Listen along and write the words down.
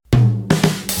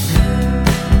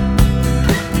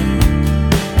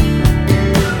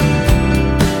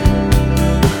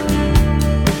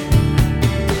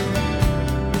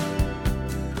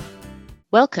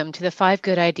Welcome to the Five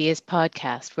Good Ideas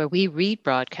podcast, where we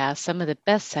rebroadcast some of the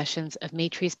best sessions of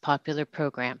Maitre's popular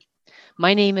program.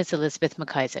 My name is Elizabeth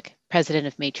McIsaac, President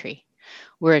of Maitre.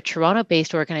 We're a Toronto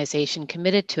based organization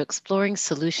committed to exploring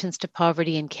solutions to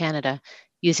poverty in Canada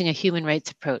using a human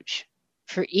rights approach.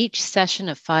 For each session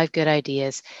of Five Good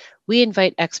Ideas, we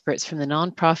invite experts from the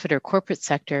nonprofit or corporate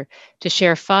sector to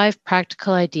share 5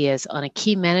 practical ideas on a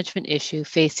key management issue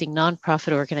facing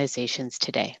nonprofit organizations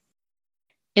today.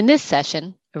 In this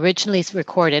session, originally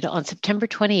recorded on September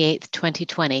 28,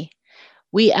 2020,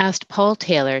 we asked Paul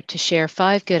Taylor to share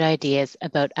 5 good ideas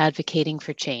about advocating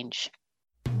for change.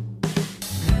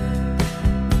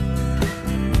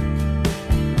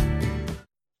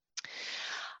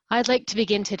 I'd like to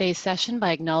begin today's session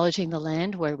by acknowledging the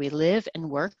land where we live and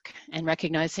work and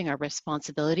recognizing our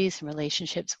responsibilities and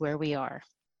relationships where we are.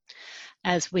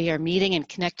 As we are meeting and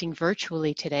connecting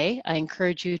virtually today, I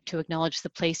encourage you to acknowledge the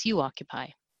place you occupy.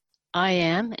 I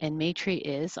am, and Maitre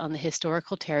is, on the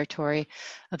historical territory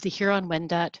of the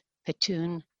Huron-Wendat,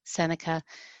 Petun, Seneca,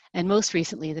 and most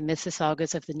recently the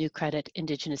Mississaugas of the New Credit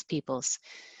Indigenous peoples.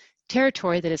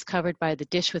 Territory that is covered by the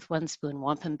Dish with One Spoon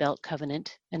Wampum Belt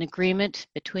Covenant, an agreement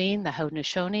between the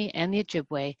Haudenosaunee and the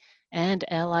Ojibwe and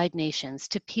allied nations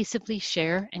to peaceably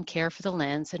share and care for the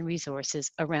lands and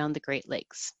resources around the Great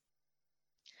Lakes.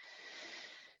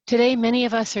 Today, many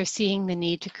of us are seeing the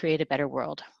need to create a better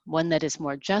world, one that is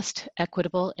more just,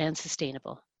 equitable, and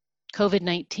sustainable.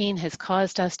 COVID-19 has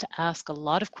caused us to ask a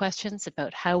lot of questions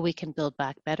about how we can build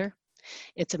back better.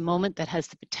 It's a moment that has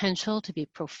the potential to be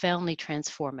profoundly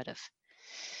transformative.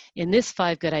 In this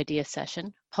 5 Good Ideas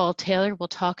session, Paul Taylor will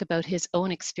talk about his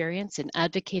own experience in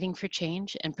advocating for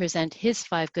change and present his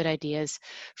 5 good ideas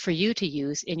for you to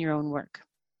use in your own work.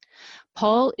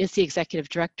 Paul is the Executive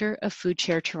Director of Food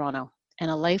Share Toronto and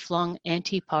a lifelong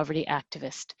anti-poverty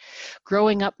activist.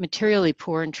 Growing up materially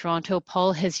poor in Toronto,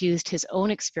 Paul has used his own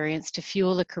experience to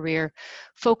fuel a career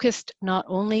focused not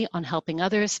only on helping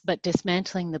others, but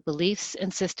dismantling the beliefs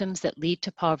and systems that lead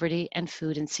to poverty and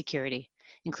food insecurity,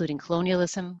 including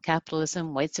colonialism,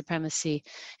 capitalism, white supremacy,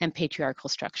 and patriarchal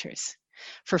structures.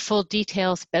 For full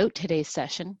details about today's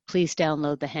session, please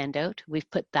download the handout. We've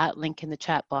put that link in the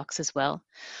chat box as well.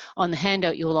 On the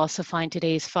handout, you will also find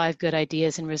today's 5 good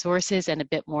ideas and resources and a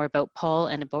bit more about Paul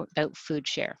and about Food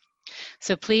Share.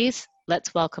 So please,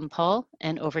 let's welcome Paul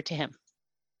and over to him.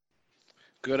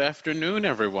 Good afternoon,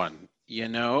 everyone.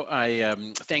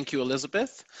 I thank you,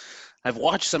 Elizabeth. I've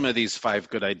watched some of these 5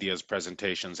 Good Ideas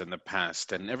presentations in the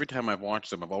past, and every time I've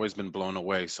watched them, I've always been blown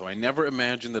away. So I never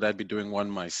imagined that I'd be doing one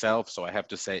myself. So I have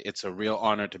to say it's a real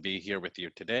honor to be here with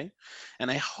you today. And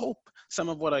I hope some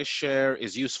of what I share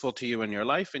is useful to you in your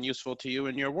life and useful to you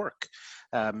in your work.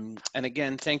 And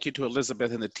again, thank you to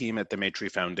Elizabeth and the team at the Maitre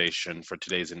Foundation for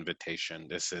today's invitation.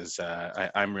 This is,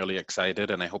 I'm really excited,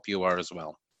 and I hope you are as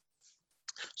well.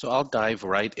 So I'll dive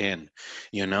right in.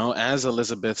 As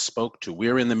Elizabeth spoke to,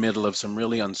 we're in the middle of some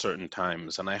really uncertain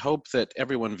times, and I hope that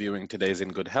everyone viewing today is in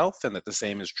good health and that the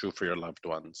same is true for your loved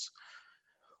ones.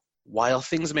 While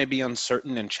things may be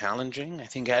uncertain and challenging, I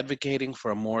think advocating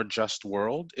for a more just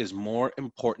world is more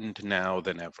important now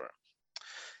than ever.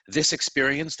 This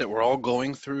experience that we're all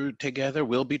going through together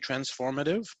will be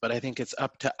transformative, but I think it's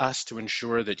up to us to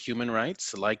ensure that human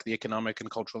rights, like the economic and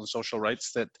cultural and social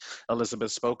rights that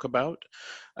Elizabeth spoke about,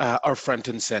 are front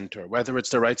and center, whether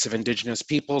it's the rights of Indigenous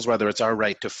peoples, whether it's our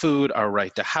right to food, our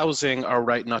right to housing, our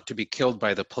right not to be killed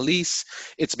by the police.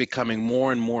 It's becoming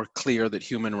more and more clear that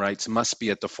human rights must be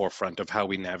at the forefront of how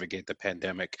we navigate the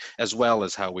pandemic, as well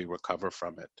as how we recover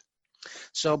from it.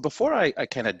 So before I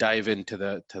kind of dive into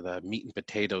the meat and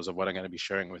potatoes of what I'm going to be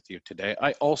sharing with you today,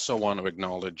 I also want to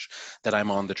acknowledge that I'm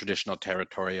on the traditional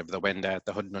territory of the Wendat,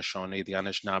 the Haudenosaunee, the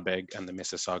Anishinaabeg, and the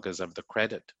Mississaugas of the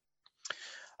Credit.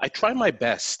 I try my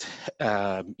best,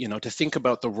 to think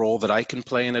about the role that I can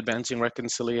play in advancing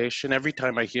reconciliation every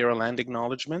time I hear a land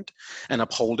acknowledgement and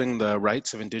upholding the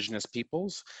rights of Indigenous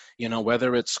peoples,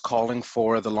 whether it's calling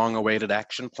for the long-awaited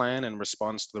action plan in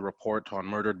response to the report on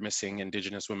murdered missing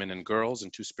Indigenous women and girls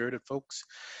and Two-Spirited folks,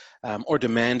 or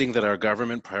demanding that our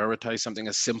government prioritize something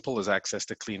as simple as access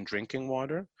to clean drinking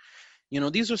water.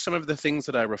 These are some of the things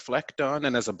that I reflect on,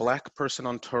 and as a Black person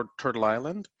on Turtle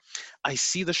Island, I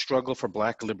see the struggle for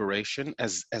Black liberation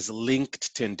as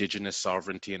linked to Indigenous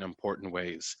sovereignty in important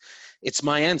ways. It's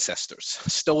my ancestors,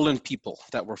 stolen people,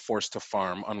 that were forced to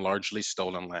farm on largely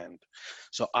stolen land.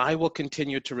 So I will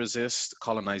continue to resist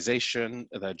colonization,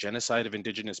 the genocide of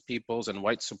Indigenous peoples, and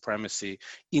white supremacy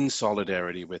in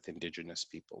solidarity with Indigenous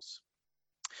peoples.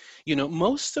 You know,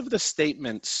 most of the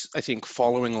statements, I think,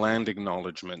 following land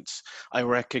acknowledgements, I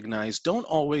recognize don't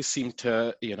always seem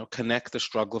to, connect the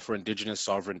struggle for Indigenous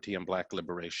sovereignty and Black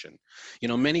liberation. You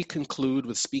know, many conclude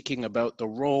with speaking about the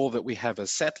role that we have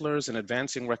as settlers in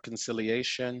advancing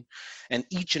reconciliation. And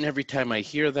each and every time I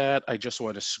hear that, I just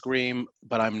want to scream,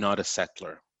 but I'm not a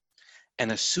settler.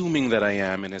 And assuming that I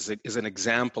am, and is an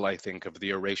example, I think, of the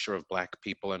erasure of Black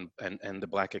people and the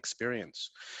Black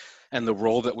experience and the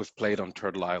role that we've played on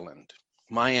Turtle Island.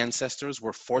 My ancestors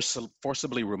were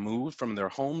forcibly removed from their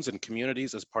homes and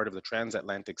communities as part of the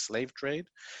transatlantic slave trade.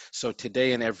 So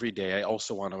today and every day, I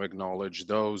also want to acknowledge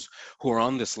those who are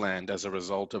on this land as a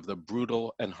result of the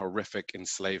brutal and horrific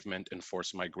enslavement and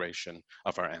forced migration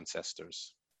of our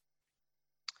ancestors.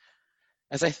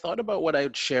 As I thought about what I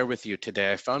would share with you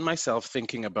today, I found myself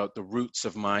thinking about the roots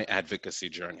of my advocacy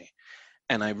journey.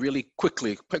 And I really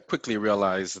quite quickly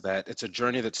realized that it's a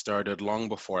journey that started long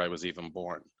before I was even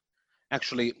born.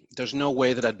 Actually, there's no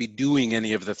way that I'd be doing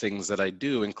any of the things that I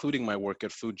do, including my work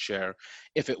at FoodShare,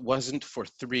 if it wasn't for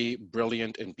three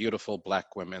brilliant and beautiful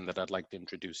Black women that I'd like to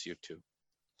introduce you to.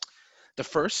 The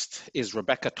first is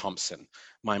Rebecca Thompson,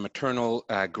 my maternal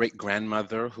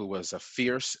great-grandmother, who was a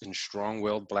fierce and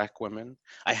strong-willed Black woman.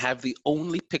 I have the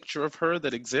only picture of her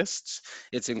that exists.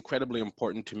 It's incredibly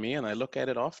important to me, and I look at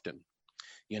it often.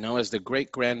 You know, as the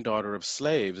great-granddaughter of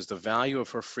slaves, the value of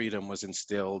her freedom was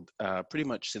instilled pretty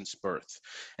much since birth.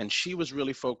 And she was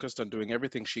really focused on doing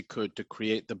everything she could to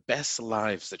create the best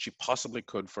lives that she possibly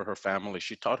could for her family.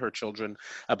 She taught her children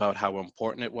about how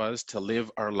important it was to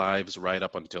live our lives right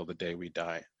up until the day we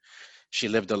die. She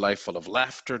lived a life full of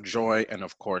laughter, joy, and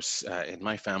of course, in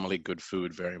my family, good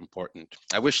food, very important.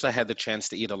 I wished I had the chance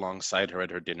to eat alongside her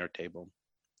at her dinner table.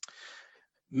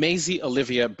 Maisie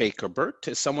Olivia Baker Burt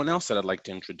is someone else that I'd like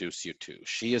to introduce you to.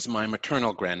 She is my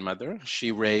maternal grandmother.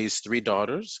 She raised three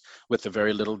daughters with the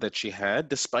very little that she had.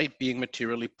 Despite being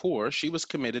materially poor, she was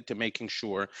committed to making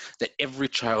sure that every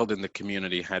child in the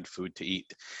community had food to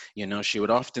eat. You know, she would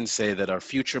often say that our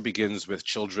future begins with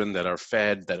children that are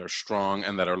fed, that are strong,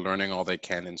 and that are learning all they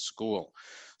can in school.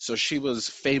 So she was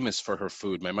famous for her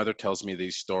food. My mother tells me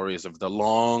these stories of the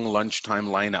long lunchtime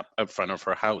lineup up front of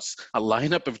her house, a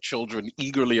lineup of children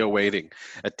eagerly awaiting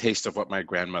a taste of what my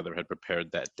grandmother had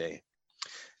prepared that day.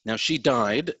 Now, she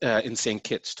died in St.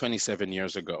 Kitts 27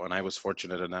 years ago, and I was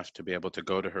fortunate enough to be able to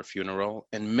go to her funeral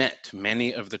and met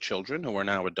many of the children who are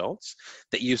now adults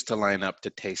that used to line up to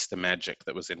taste the magic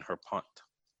that was in her pot.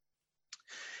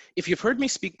 If you've heard me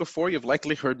speak before, you've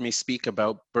likely heard me speak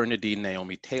about Bernadine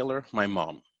Naomi Taylor, my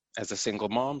mom. As a single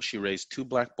mom, she raised two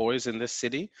Black boys in this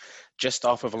city, just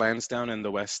off of Lansdowne in the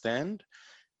West End.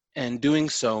 And doing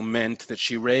so meant that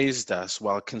she raised us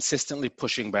while consistently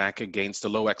pushing back against the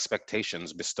low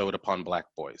expectations bestowed upon Black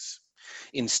boys.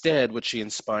 Instead, what she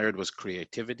inspired was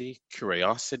creativity,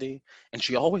 curiosity, and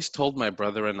she always told my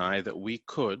brother and I that we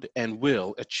could and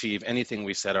will achieve anything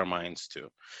we set our minds to.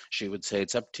 She would say,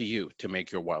 "It's up to you to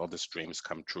make your wildest dreams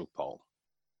come true, Paul."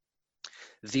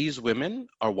 These women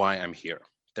are why I'm here.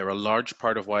 They're a large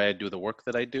part of why I do the work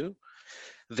that I do.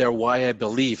 They're why I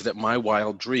believe that my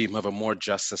wild dream of a more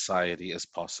just society is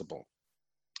possible.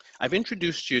 I've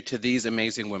introduced you to these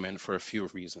amazing women for a few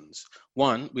reasons.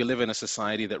 One, we live in a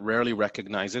society that rarely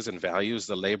recognizes and values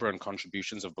the labor and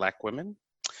contributions of Black women.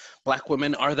 Black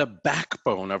women are the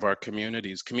backbone of our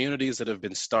communities, communities that have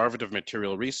been starved of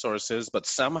material resources, but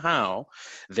somehow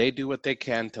they do what they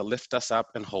can to lift us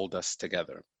up and hold us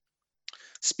together.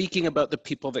 Speaking about the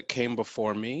people that came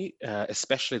before me,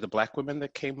 especially the Black women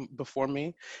that came before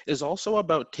me, is also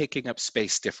about taking up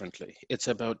space differently. It's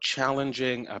about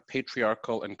challenging a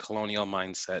patriarchal and colonial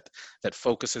mindset that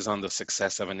focuses on the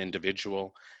success of an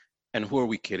individual. And who are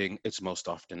we kidding? It's most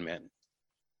often men.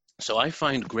 So I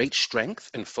find great strength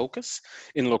and focus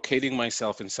in locating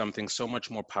myself in something so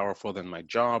much more powerful than my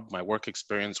job, my work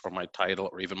experience, or my title,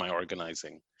 or even my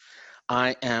organizing.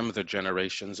 I am the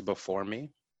generations before me,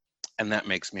 and that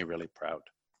makes me really proud.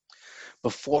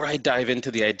 Before I dive into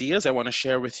the ideas I want to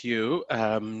share with you,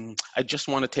 I just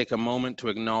want to take a moment to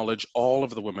acknowledge all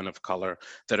of the women of color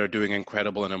that are doing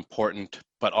incredible and important,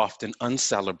 but often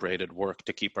uncelebrated work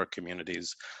to keep our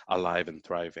communities alive and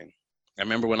thriving. I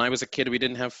remember when I was a kid, we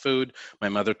didn't have food. My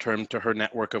mother turned to her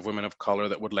network of women of color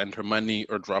that would lend her money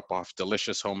or drop off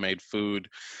delicious homemade food.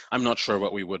 I'm not sure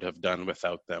what we would have done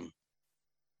without them.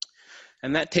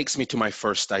 And that takes me to my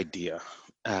first idea.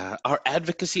 Our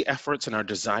advocacy efforts and our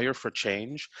desire for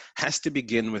change has to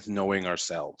begin with knowing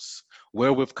ourselves,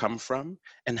 where we've come from,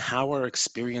 and how our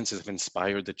experiences have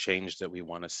inspired the change that we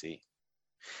want to see.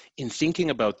 In thinking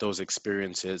about those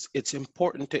experiences, it's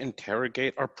important to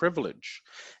interrogate our privilege,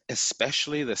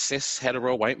 especially the cis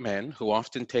hetero white men who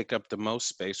often take up the most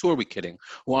space. Who are we kidding?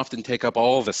 Who often take up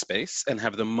all the space and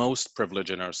have the most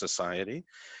privilege in our society.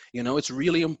 You know, it's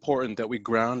really important that we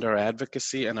ground our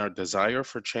advocacy and our desire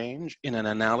for change in an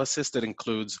analysis that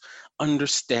includes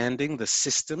understanding the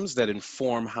systems that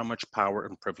inform how much power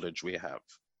and privilege we have.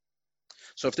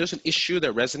 So if there's an issue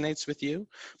that resonates with you,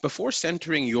 before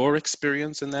centering your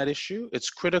experience in that issue, it's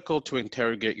critical to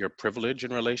interrogate your privilege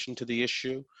in relation to the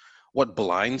issue. What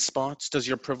blind spots does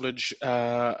your privilege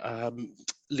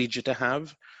lead you to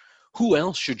have? Who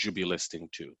else should you be listening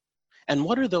to? And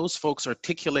what are those folks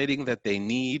articulating that they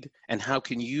need, and how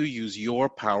can you use your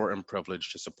power and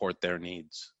privilege to support their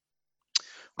needs?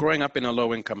 Growing up in a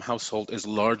low-income household is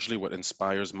largely what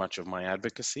inspires much of my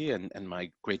advocacy and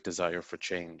my great desire for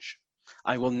change.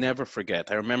 I will never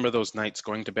forget. I remember those nights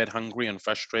going to bed hungry and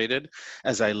frustrated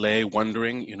as I lay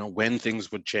wondering, when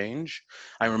things would change.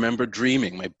 I remember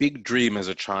dreaming. My big dream as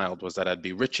a child was that I'd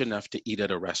be rich enough to eat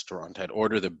at a restaurant. I'd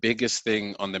order the biggest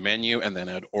thing on the menu and then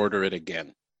I'd order it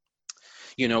again.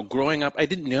 Growing up, I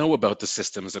didn't know about the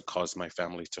systems that caused my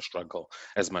family to struggle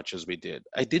as much as we did.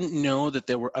 I didn't know that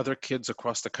there were other kids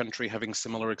across the country having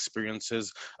similar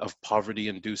experiences of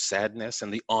poverty-induced sadness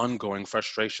and the ongoing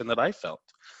frustration that I felt.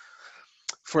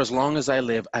 For as long as I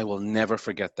live, I will never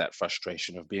forget that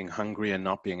frustration of being hungry and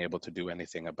not being able to do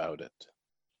anything about it.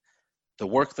 The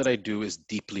work that I do is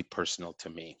deeply personal to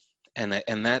me.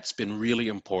 And that's been really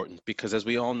important because, as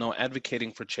we all know,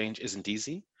 advocating for change isn't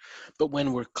easy. But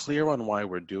when we're clear on why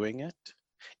we're doing it,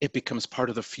 it becomes part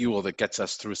of the fuel that gets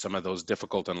us through some of those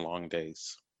difficult and long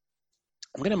days.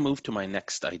 I'm going to move to my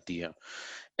next idea,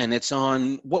 and it's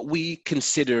on what we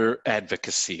consider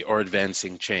advocacy or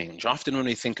advancing change. Often when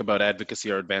we think about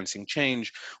advocacy or advancing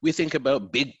change, we think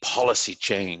about big policy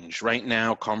change. Right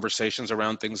now, conversations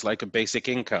around things like a basic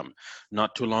income.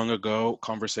 Not too long ago,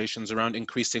 conversations around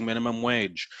increasing minimum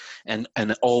wage, and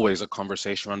always a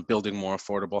conversation on building more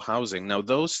affordable housing. Now,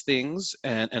 those things,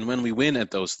 and when we win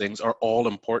at those things, are all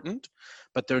important,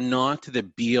 but they're not the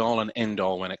be-all and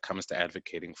end-all when it comes to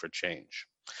advocating for change.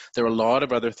 There are a lot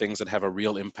of other things that have a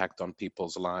real impact on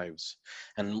people's lives.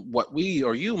 And what we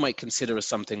or you might consider as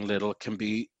something little can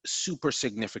be super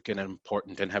significant and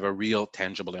important and have a real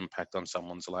tangible impact on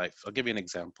someone's life. I'll give you an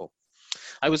example.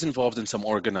 I was involved in some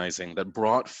organizing that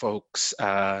brought folks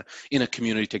in a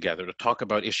community together to talk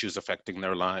about issues affecting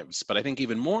their lives. But I think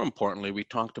even more importantly, we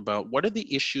talked about what are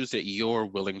the issues that you're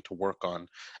willing to work on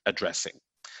addressing.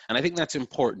 And I think that's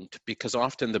important because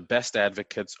often the best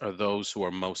advocates are those who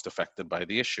are most affected by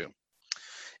the issue.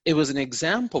 It was an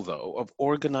example, though, of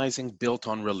organizing built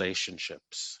on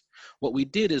relationships. What we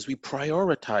did is we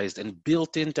prioritized and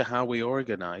built into how we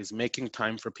organize, making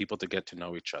time for people to get to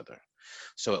know each other.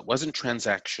 So it wasn't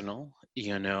transactional,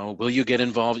 will you get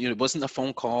involved? It wasn't a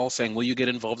phone call saying, will you get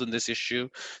involved in this issue?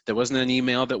 There wasn't an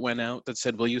email that went out that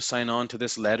said, will you sign on to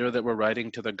this letter that we're writing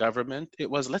to the government? It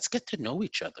was, let's get to know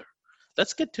each other.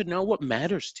 Let's get to know what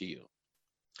matters to you.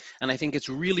 And I think it's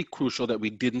really crucial that we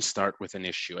didn't start with an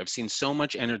issue. I've seen so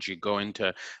much energy go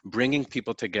into bringing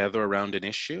people together around an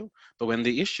issue, but when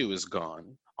the issue is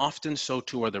gone, often so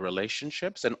too are the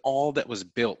relationships and all that was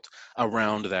built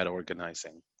around that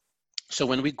organizing. So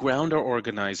when we ground our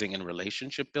organizing in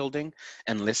relationship building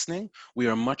and listening, we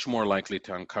are much more likely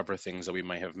to uncover things that we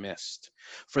might have missed.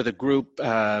 For the group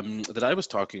that I was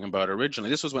talking about originally,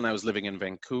 this was when I was living in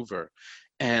Vancouver.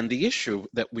 And the issue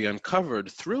that we uncovered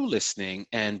through listening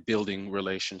and building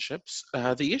relationships,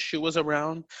 the issue was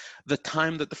around the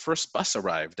time that the first bus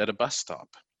arrived at a bus stop.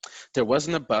 There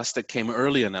wasn't a bus that came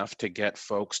early enough to get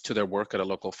folks to their work at a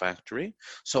local factory.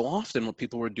 So often what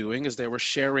people were doing is they were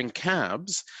sharing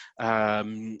cabs,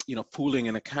 pooling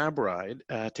in a cab ride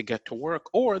to get to work,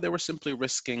 or they were simply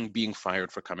risking being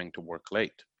fired for coming to work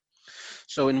late.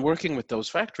 So in working with those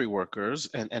factory workers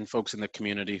and folks in the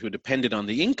community who depended on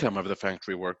the income of the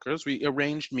factory workers, we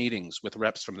arranged meetings with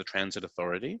reps from the Transit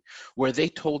Authority where they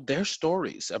told their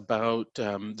stories about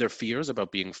their fears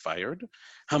about being fired,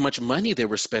 how much money they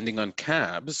were spending on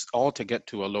cabs, all to get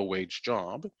to a low-wage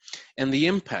job, and the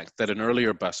impact that an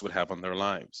earlier bus would have on their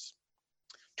lives.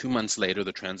 2 months later,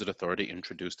 the Transit Authority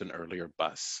introduced an earlier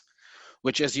bus,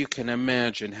 which, as you can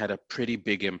imagine, had a pretty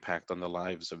big impact on the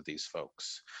lives of these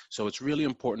folks. So it's really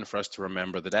important for us to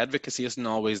remember that advocacy isn't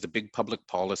always the big public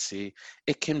policy.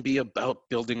 It can be about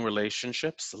building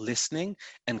relationships, listening,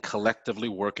 and collectively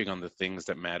working on the things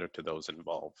that matter to those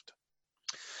involved.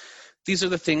 These are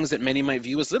the things that many might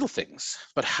view as little things,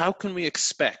 but how can we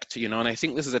expect, and I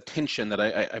think this is a tension that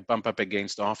I bump up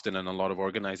against often in a lot of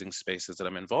organizing spaces that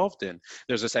I'm involved in.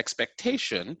 There's this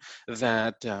expectation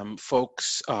that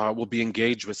folks will be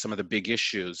engaged with some of the big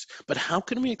issues, but how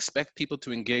can we expect people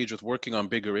to engage with working on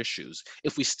bigger issues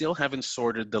if we still haven't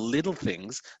sorted the little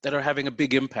things that are having a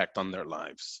big impact on their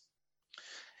lives?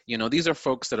 These are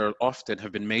folks that are often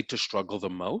have been made to struggle the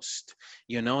most,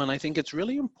 and I think it's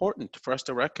really important for us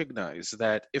to recognize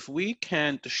that if we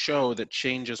can't show that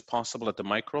change is possible at the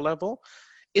micro level,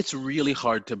 it's really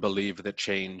hard to believe that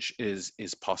change is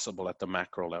possible at the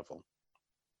macro level.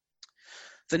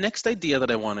 The next idea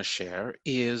that I want to share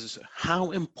is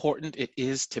how important it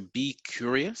is to be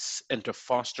curious and to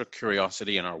foster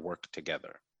curiosity in our work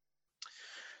together.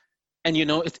 And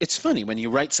it's funny when you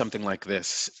write something like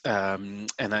this, and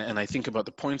I think about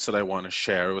the points that I want to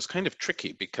share. It was kind of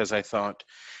tricky because I thought,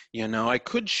 I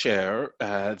could share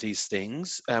these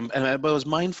things, and I was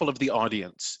mindful of the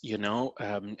audience,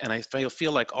 and I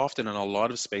feel like often in a lot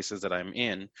of spaces that I'm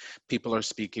in, people are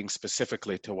speaking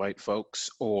specifically to white folks,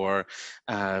 or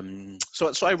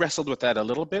so I wrestled with that a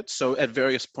little bit. So at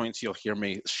various points, you'll hear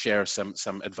me share some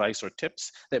advice or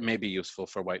tips that may be useful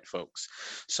for white folks.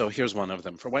 So here's one of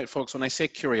them. For white folks, when I say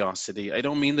curiosity, I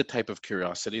don't mean the type of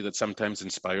curiosity that sometimes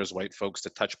inspires white folks to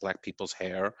touch Black people's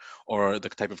hair, or the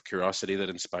type of curiosity that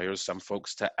inspires some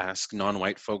folks to ask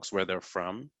non-white folks where they're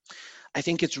from. I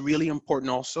think it's really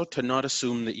important also to not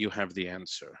assume that you have the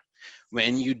answer.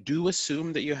 When you do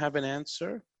assume that you have an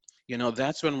answer,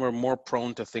 that's when we're more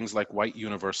prone to things like white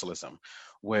universalism,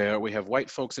 where we have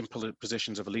white folks in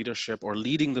positions of leadership or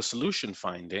leading the solution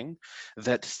finding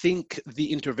that think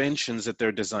the interventions that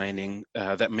they're designing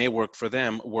that may work for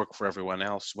them work for everyone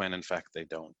else, when in fact they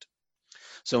don't.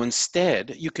 So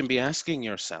instead, you can be asking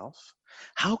yourself,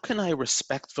 how can I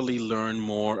respectfully learn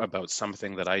more about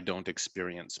something that I don't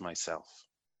experience myself?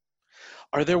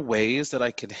 Are there ways that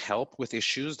I can help with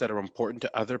issues that are important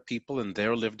to other people in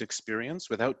their lived experience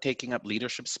without taking up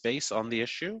leadership space on the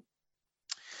issue?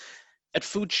 At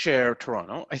FoodShare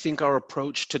Toronto, I think our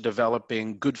approach to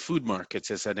developing good food markets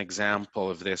is an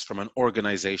example of this from an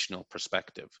organizational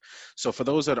perspective. So for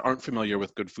those that aren't familiar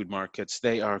with good food markets,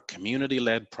 they are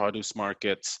community-led produce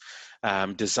markets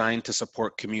designed to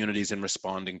support communities in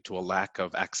responding to a lack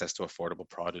of access to affordable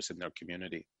produce in their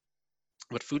community.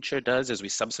 What FoodShare does is we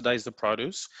subsidize the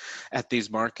produce at these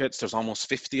markets. There's almost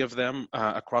 50 of them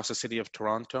across the city of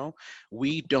Toronto.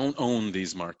 We don't own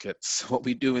these markets. What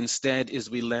we do instead is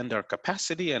we lend our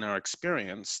capacity and our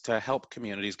experience to help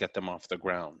communities get them off the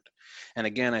ground. And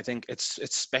again, I think it's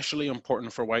especially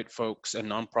important for white folks and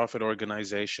nonprofit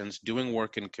organizations doing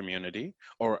work in community,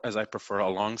 or as I prefer,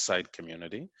 alongside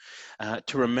community,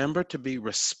 to remember to be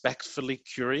respectfully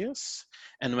curious,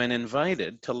 and when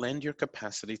invited, to lend your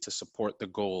capacity to support the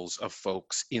goals of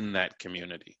folks in that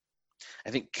community.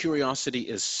 I think curiosity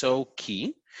is so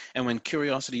key, and when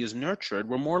curiosity is nurtured,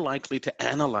 we're more likely to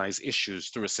analyze issues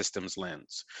through a systems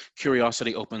lens.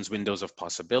 Curiosity opens windows of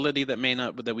possibility that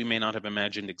we may not have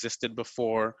imagined existed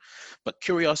before, but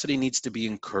curiosity needs to be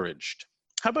encouraged.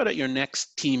 How about at your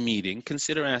next team meeting,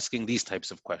 consider asking these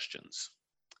types of questions.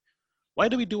 Why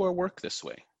do we do our work this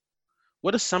way?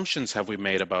 What assumptions have we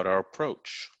made about our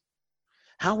approach?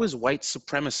 How is white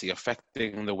supremacy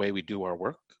affecting the way we do our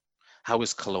work? How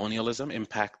is colonialism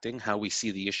impacting how we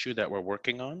see the issue that we're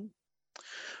working on?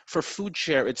 For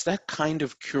FoodShare, it's that kind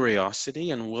of curiosity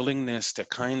and willingness to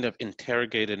kind of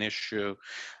interrogate an issue,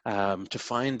 to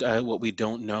find out what we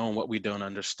don't know and what we don't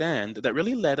understand, that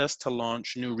really led us to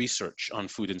launch new research on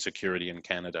food insecurity in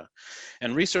Canada.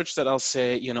 And research that I'll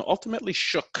say, ultimately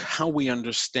shook how we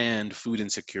understand food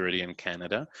insecurity in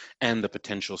Canada and the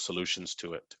potential solutions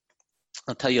to it.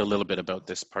 I'll tell you a little bit about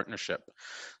this partnership.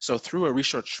 So through a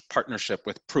research partnership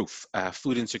with Proof, a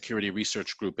food insecurity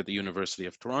research group at the University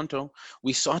of Toronto,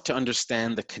 we sought to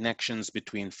understand the connections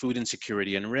between food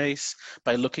insecurity and race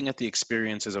by looking at the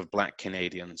experiences of Black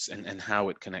Canadians and how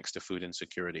it connects to food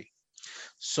insecurity.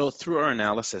 So through our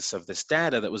analysis of this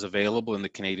data that was available in the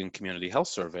Canadian Community Health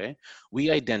Survey, we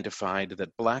identified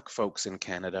that Black folks in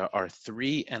Canada are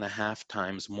 3.5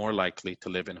 times more likely to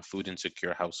live in a food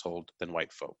insecure household than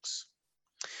white folks.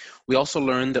 We also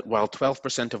learned that while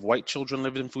 12% of white children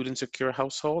live in food insecure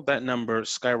household, that number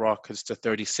skyrockets to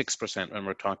 36% when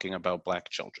we're talking about Black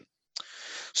children.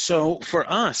 So for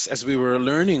us, as we were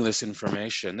learning this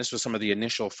information, this was some of the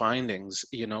initial findings,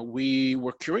 we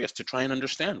were curious to try and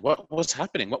understand what was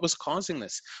happening, what was causing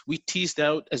this. We teased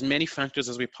out as many factors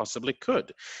as we possibly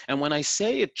could. And when I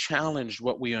say it challenged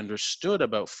what we understood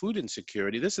about food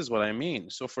insecurity, this is what I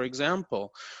mean. So for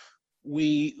example,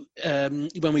 When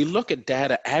we look at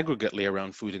data aggregately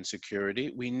around food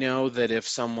insecurity, we know that if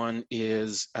someone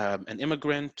is an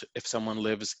immigrant, if someone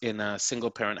lives in a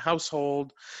single-parent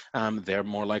household, they're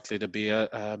more likely to be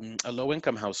a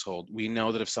low-income household. We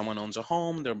know that if someone owns a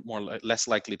home, they're less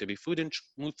likely to be food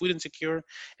insecure.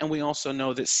 And we also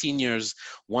know that seniors,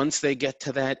 once they get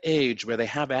to that age where they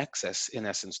have access, in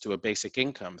essence, to a basic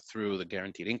income through the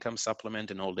guaranteed income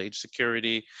supplement and old age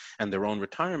security and their own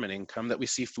retirement income, that we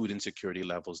see food insecurity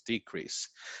levels decrease.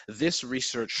 This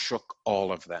research shook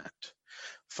all of that.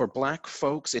 For Black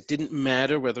folks, it didn't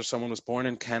matter whether someone was born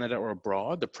in Canada or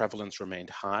abroad, the prevalence remained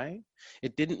high.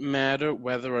 It didn't matter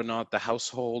whether or not the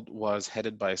household was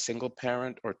headed by a single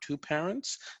parent or two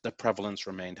parents, the prevalence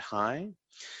remained high.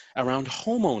 Around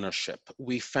home ownership,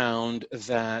 we found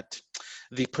that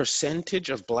the percentage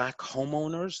of Black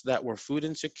homeowners that were food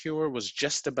insecure was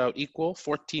just about equal,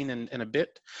 14 and a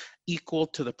bit, equal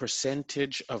to the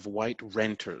percentage of white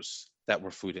renters that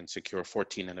were food insecure,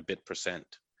 14 and a bit percent.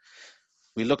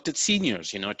 We looked at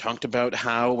seniors, talked about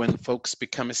how when folks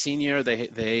become a senior,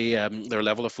 their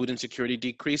level of food insecurity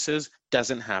decreases.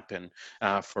 Doesn't happen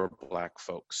for Black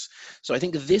folks. So I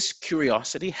think this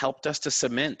curiosity helped us to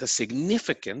cement the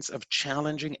significance of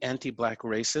challenging anti-Black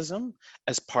racism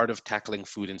as part of tackling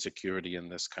food insecurity in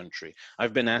this country.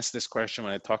 I've been asked this question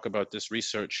when I talk about this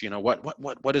research,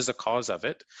 what is the cause of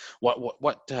it?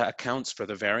 What accounts for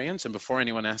the variance? And before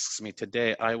anyone asks me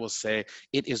today, I will say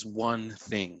it is one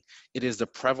thing. It is the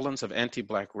prevalence of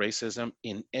anti-Black racism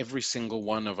in every single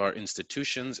one of our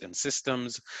institutions and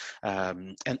systems,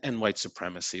 and white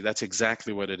supremacy. That's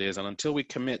exactly what it is. And until we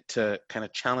commit to kind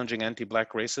of challenging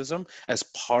anti-Black racism as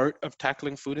part of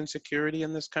tackling food insecurity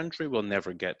in this country, we'll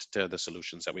never get to the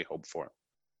solutions that we hope for.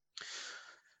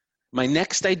 My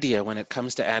next idea when it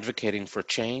comes to advocating for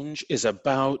change is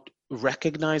about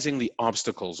recognizing the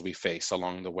obstacles we face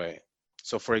along the way.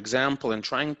 So for example, in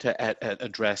trying to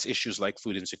address issues like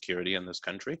food insecurity in this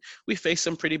country, we face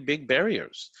some pretty big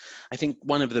barriers. I think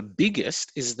one of the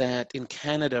biggest is that in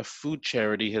Canada, food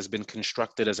charity has been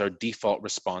constructed as our default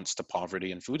response to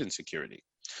poverty and food insecurity.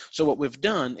 So what we've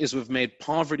done is we've made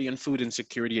poverty and food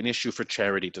insecurity an issue for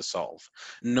charity to solve,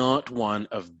 not one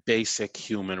of basic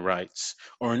human rights,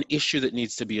 or an issue that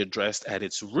needs to be addressed at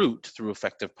its root through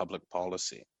effective public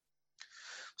policy.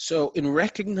 So in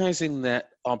recognizing that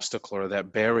obstacle or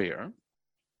that barrier,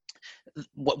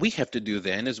 what we have to do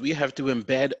then is we have to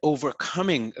embed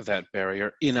overcoming that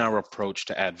barrier in our approach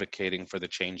to advocating for the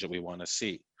change that we want to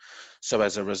see. So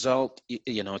as a result,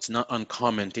 it's not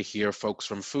uncommon to hear folks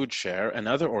from FoodShare and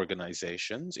other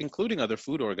organizations, including other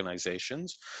food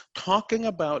organizations, talking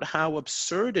about how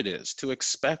absurd it is to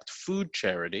expect food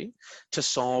charity to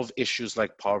solve issues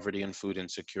like poverty and food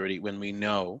insecurity when we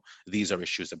know these are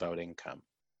issues about income.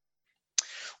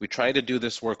 We try to do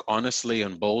this work honestly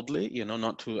and boldly,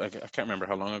 I can't remember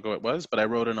how long ago it was, but I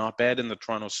wrote an op-ed in the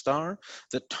Toronto Star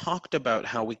that talked about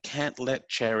how we can't let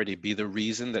charity be the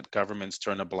reason that governments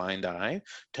turn a blind eye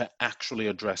to actually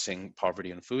addressing poverty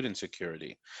and food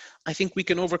insecurity. I think we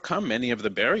can overcome many of the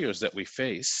barriers that we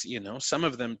face. Some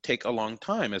of them take a long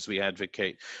time as we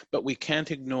advocate, but we can't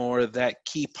ignore that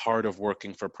key part of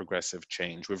working for progressive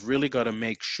change. We've really got to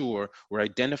make sure we're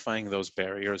identifying those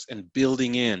barriers and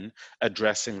building in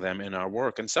addressing them in our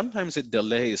work. And sometimes it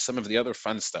delays some of the other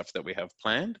fun stuff that we have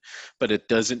planned, but it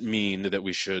doesn't mean that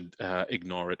we should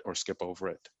ignore it or skip over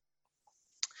it.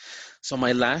 So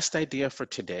my last idea for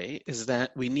today is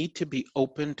that we need to be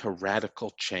open to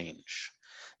radical change.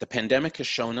 The pandemic has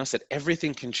shown us that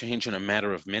everything can change in a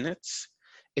matter of minutes.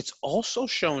 It's also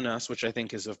shown us, which I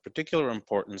think is of particular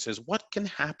importance, is what can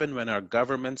happen when our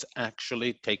governments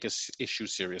actually take this issue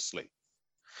seriously.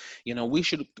 We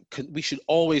should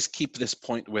always keep this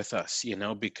point with us,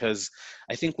 because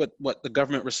I think what the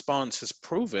government response has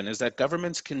proven is that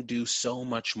governments can do so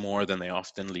much more than they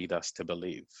often lead us to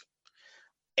believe.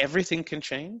 Everything can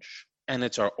change, and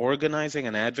it's our organizing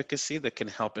and advocacy that can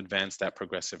help advance that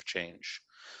progressive change.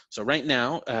 So right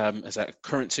now, as a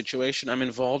current situation, I'm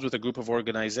involved with a group of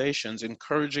organizations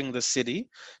encouraging the city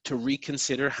to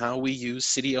reconsider how we use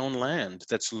city-owned land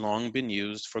that's long been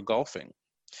used for golfing.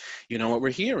 What we're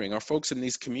hearing are folks in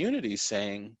these communities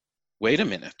saying, wait a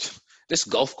minute, this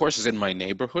golf course is in my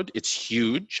neighborhood. It's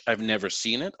huge. I've never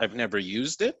seen it. I've never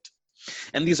used it.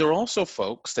 And these are also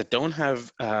folks that don't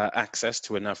have access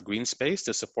to enough green space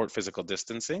to support physical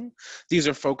distancing. These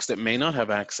are folks that may not have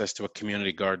access to a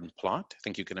community garden plot. I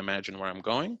think you can imagine where I'm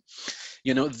going.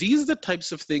 You know, these are the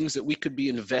types of things that we could be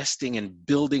investing in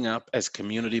building up as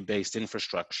community-based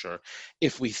infrastructure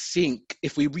if we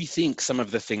rethink some of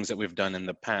the things that we've done in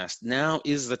the past. Now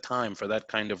is the time for that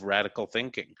kind of radical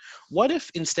thinking. What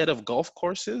if instead of golf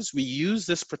courses, we use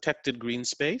this protected green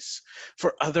space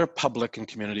for other public and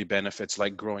community benefits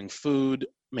like growing food,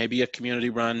 maybe a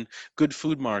community-run good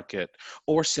food market,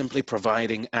 or simply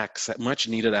providing much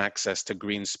needed access to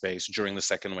green space during the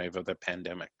second wave of the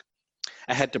pandemic?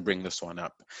 I had to bring this one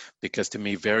up because to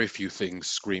me, very few things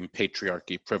scream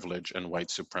patriarchy, privilege, and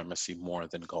white supremacy more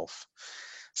than golf.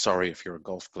 Sorry if you're a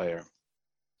golf player.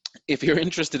 If you're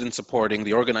interested in supporting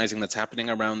the organizing that's happening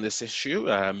around this issue,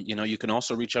 you know, you can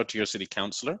also reach out to your city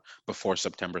councillor before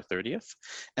September 30th.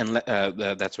 And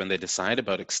that's when they decide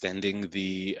about extending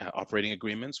the operating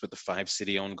agreements with the 5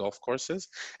 city-owned golf courses,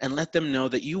 and let them know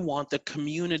that you want the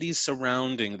communities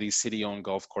surrounding these city-owned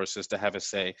golf courses to have a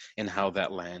say in how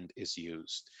that land is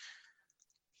used.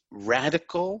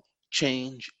 Radical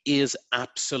change is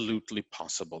absolutely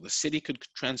possible. The city could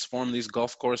transform these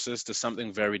golf courses to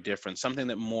something very different, something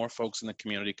that more folks in the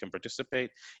community can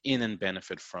participate in and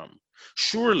benefit from.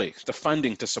 Surely the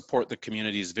funding to support the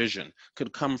community's vision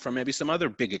could come from maybe some other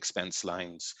big expense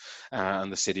lines on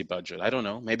the city budget. I don't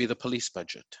know, maybe the police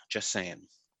budget, just saying.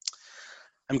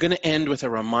 I'm going to end with a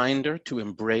reminder to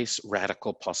embrace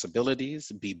radical possibilities,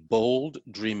 be bold,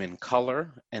 dream in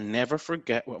color, and never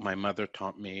forget what my mother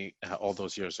taught me all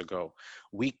those years ago.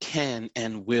 We can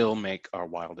and will make our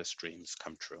wildest dreams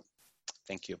come true.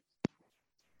 Thank you.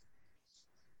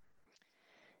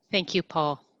 Thank you,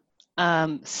 Paul.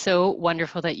 So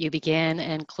wonderful that you began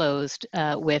and closed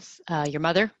with your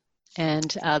mother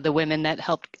and the women that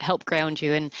help ground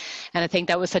you. And I think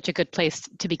that was such a good place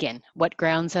to begin. What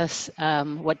grounds us,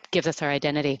 what gives us our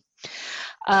identity.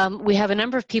 We have a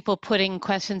number of people putting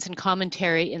questions and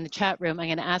commentary in the chat room. I'm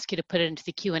going to ask you to put it into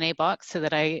the Q&A box so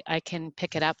that I can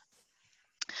pick it up.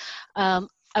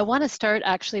 I want to start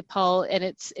actually, Paul, and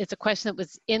it's a question that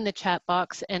was in the chat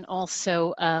box and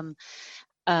also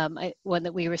one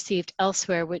that we received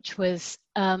elsewhere, which was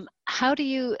how do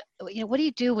you what do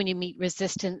you do when you meet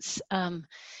resistance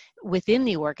within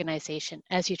the organization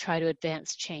as you try to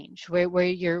advance change, where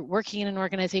you're working in an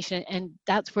organization and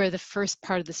that's where the first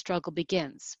part of the struggle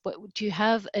begins? Do you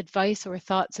have advice or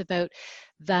thoughts about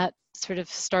that sort of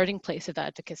starting place of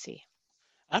advocacy?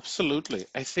 Absolutely.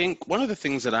 I think one of the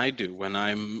things that I do when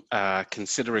I'm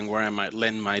considering where I might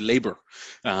lend my labor,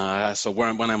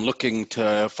 when I'm looking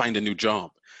to find a new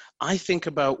job, I think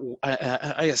about,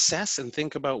 I assess and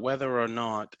think about whether or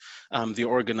not the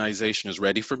organization is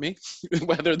ready for me,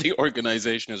 whether the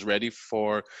organization is ready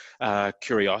for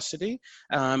curiosity.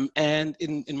 And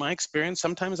in my experience,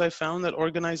 sometimes I found that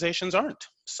organizations aren't.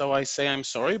 So I say, I'm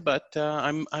sorry, but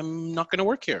I'm not going to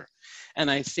work here. And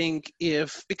I think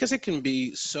because it can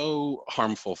be so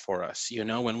harmful for us, you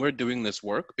know, when we're doing this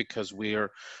work because we're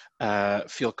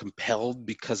feel compelled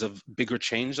because of bigger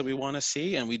change that we want to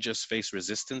see, and we just face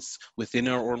resistance within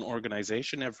our own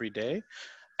organization every day.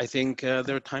 I think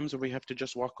there are times where we have to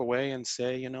just walk away and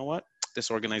say, you know what,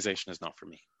 this organization is not for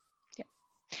me.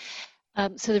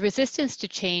 So the resistance to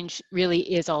change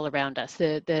really is all around us.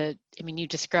 I mean, you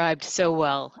described so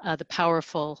well the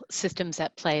powerful systems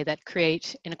at play that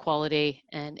create inequality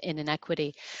and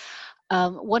inequity.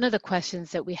 One of the questions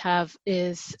that we have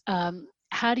is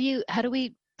how do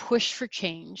we push for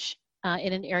change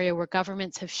in an area where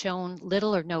governments have shown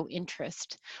little or no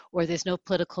interest, or there's no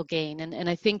political gain? And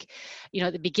I think, you know,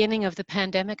 at the beginning of the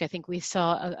pandemic, I think we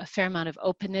saw a fair amount of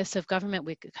openness of government.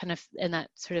 We could kind of, and that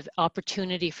sort of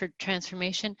opportunity for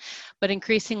transformation, but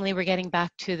increasingly we're getting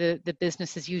back to the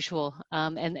business as usual,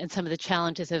 and some of the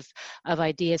challenges of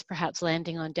ideas perhaps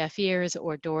landing on deaf ears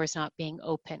or doors not being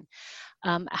open.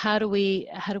 How do we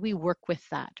work with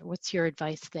that? What's your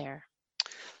advice there?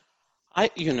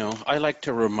 I like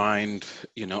to remind,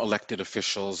 elected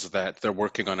officials that they're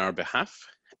working on our behalf.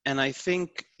 And I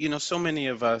think, so many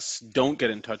of us don't get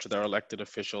in touch with our elected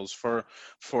officials for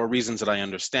reasons that I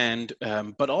understand.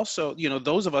 But also,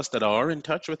 those of us that are in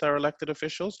touch with our elected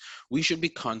officials, we should be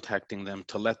contacting them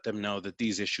to let them know that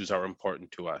these issues are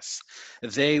important to us.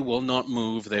 They will not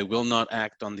move, they will not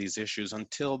act on these issues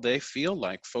until they feel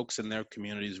like folks in their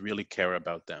communities really care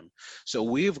about them. So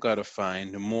we've got to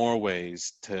find more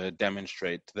ways to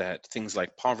demonstrate that things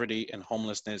like poverty and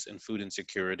homelessness and food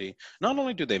insecurity, not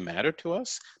only do they matter to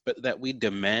us, but that we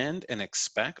demand and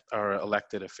expect our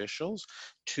elected officials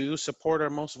to support our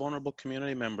most vulnerable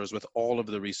community members with all of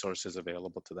the resources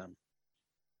available to them.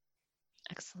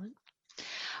 Excellent.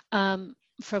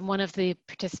 From one of the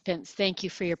participants, thank you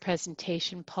for your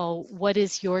presentation, Paul. What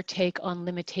is your take on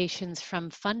limitations from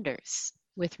funders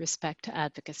with respect to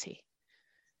advocacy?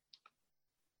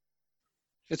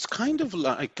 It's kind of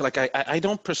like I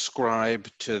don't prescribe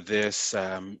to this,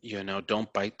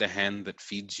 don't bite the hand that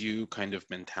feeds you kind of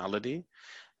mentality.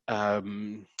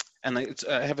 Um, and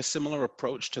I have a similar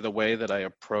approach to the way that I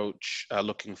approach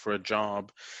looking for a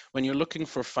job. When you're looking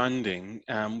for funding,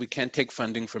 we can't take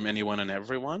funding from anyone and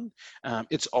everyone.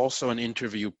 It's also an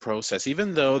interview process,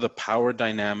 even though the power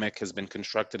dynamic has been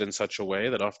constructed in such a way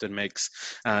that often makes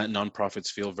nonprofits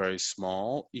feel very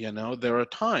small. There are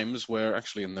times where,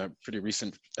 actually, in the pretty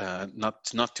recent, not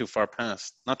too far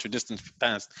past, not too distant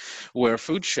past, where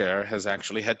FoodShare has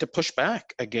actually had to push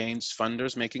back against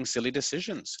funders making silly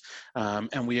decisions.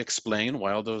 And we explain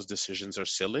why those decisions are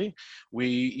silly.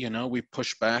 We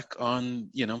push back on,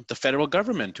 the federal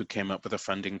government, who came up with a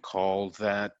funding call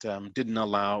that didn't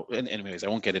allow, and anyways, I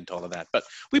won't get into all of that, but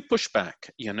we push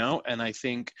back, and I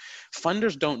think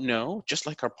funders don't know, just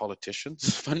like our politicians,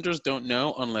 funders don't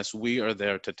know unless we are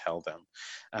there to tell them.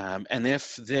 And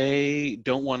if they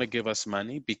don't want to give us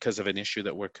money because of an issue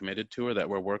that we're committed to or that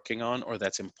we're working on or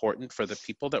that's important for the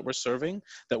people that we're serving,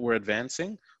 that we're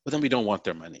advancing, well, then we don't want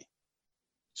their money.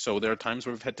 So there are times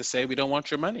where we've had to say, we don't want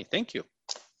your money. Thank you.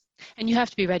 And you have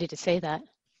to be ready to say that.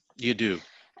 You do.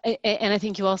 And I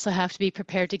think you also have to be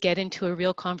prepared to get into a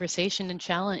real conversation and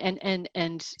challenge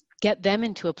and get them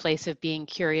into a place of being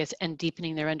curious and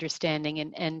deepening their understanding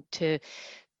and to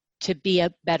be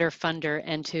a better funder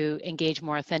and to engage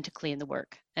more authentically in the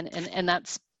work. And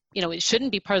that's, it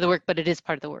shouldn't be part of the work, but it is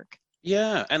part of the work.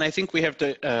 Yeah, and I think we have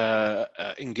to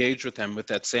engage with them with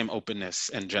that same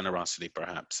openness and generosity,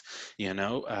 perhaps,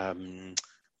 and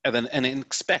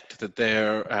expect that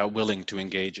they're willing to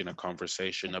engage in a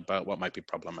conversation about what might be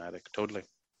problematic. Totally.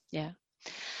 Yeah.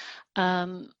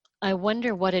 I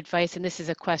wonder what advice, and this is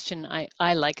a question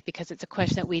I like because it's a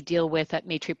question that we deal with at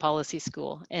Maitrey Policy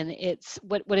School, and it's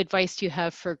what advice do you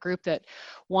have for a group that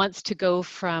wants to go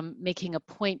from making a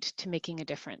point to making a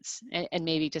difference, and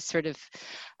maybe just sort of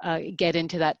get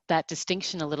into that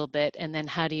distinction a little bit, and then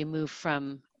how do you move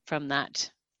from that,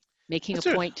 making a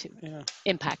point to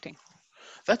impacting?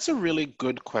 That's a really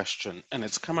good question, and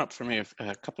it's come up for me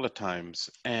a couple of times,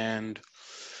 and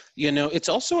it's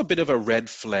also a bit of a red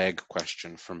flag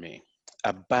question for me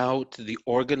about the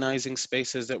organizing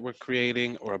spaces that we're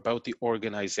creating or about the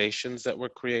organizations that we're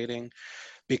creating.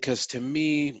 Because to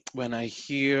me, when I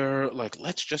hear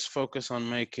let's just focus on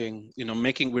making, we're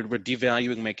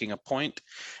devaluing making a point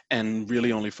and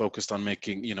really only focused on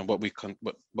making, what we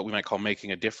might call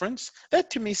making a difference. That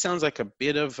to me sounds like a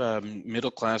bit of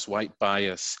middle-class white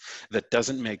bias that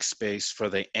doesn't make space for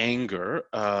the anger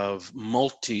of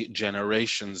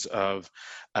multi-generations of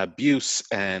abuse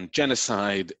and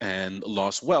genocide and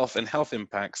lost wealth and health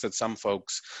impacts that some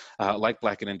folks, like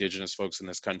Black and Indigenous folks in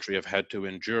this country, have had to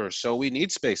endure. So we need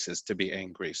spaces to be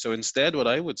angry. So instead, what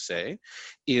I would say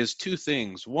is two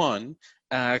things. One,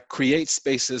 create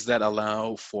spaces that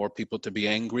allow for people to be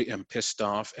angry and pissed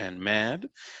off and mad.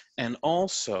 And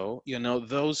also,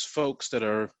 those folks that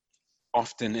are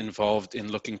often involved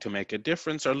in looking to make a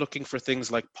difference are looking for things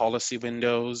like policy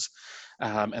windows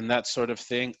and that sort of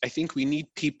thing. I think we need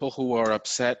people who are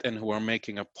upset and who are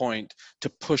making a point to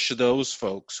push those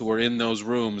folks who are in those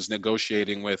rooms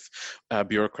negotiating with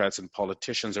bureaucrats and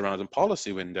politicians around a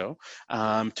policy window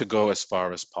to go as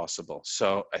far as possible.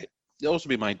 So those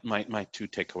would be my two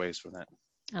takeaways from that.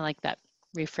 I like that.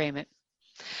 Reframe it.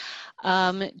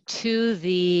 To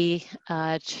the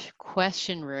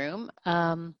question room.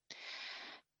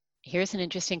 Here's an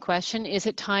interesting question. Is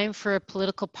it time for a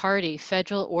political party,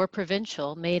 federal or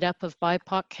provincial, made up of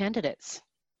BIPOC candidates?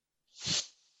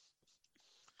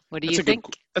 What do you think?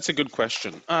 That's a good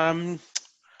question. I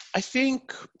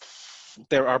think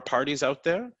there are parties out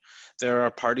there. There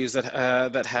are parties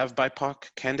that have BIPOC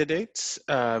candidates.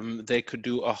 They could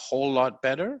do a whole lot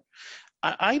better.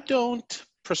 I don't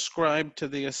prescribe to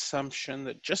the assumption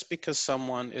that just because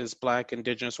someone is Black,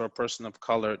 Indigenous, or a person of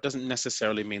color, it doesn't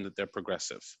necessarily mean that they're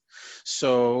progressive.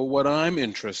 So what I'm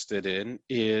interested in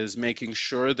is making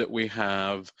sure that we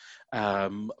have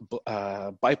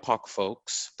BIPOC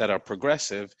folks that are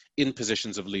progressive in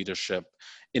positions of leadership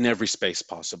in every space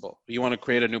possible. You want to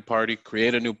create a new party,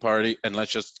 and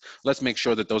let's make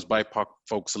sure that those BIPOC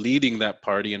folks leading that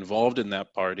party, involved in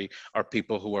that party, are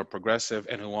people who are progressive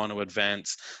and who want to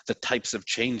advance the types of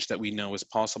change that we know is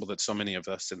possible that so many of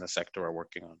us in the sector are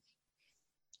working on.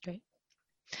 Great.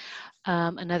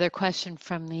 Another question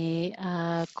from the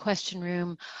question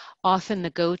room. Often the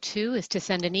go-to is to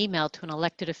send an email to an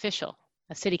elected official,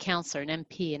 a city councillor, an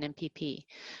MP, an MPP.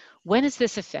 When is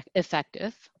this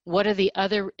effective? What are the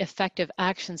other effective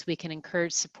actions we can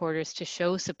encourage supporters to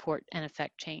show support and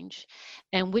affect change?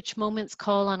 And which moments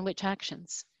call on which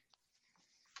actions?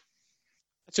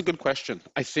 That's a good question.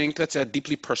 I think that's a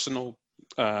deeply personal,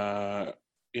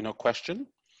 question.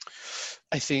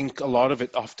 I think a lot of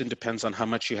it often depends on how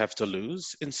much you have to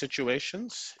lose in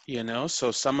situations,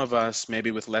 So some of us,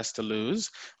 maybe with less to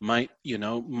lose, might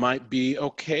be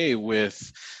okay with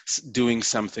doing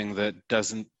something that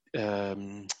doesn't,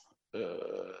 that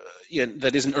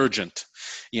isn't urgent.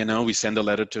 We send a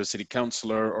letter to a city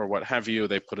councillor or what have you.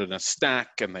 They put it in a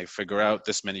stack and they figure out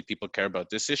this many people care about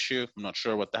this issue. I'm not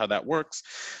sure how that works,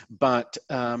 but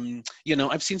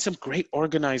I've seen some great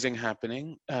organizing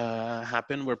happen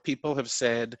where people have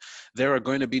said there are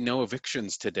going to be no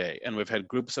evictions today, and we've had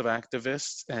groups of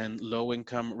activists and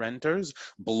low-income renters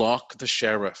block the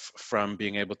sheriff from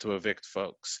being able to evict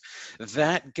folks.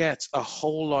 That gets a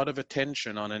whole lot of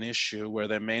attention on an issue where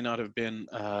there may not have been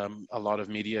a lot of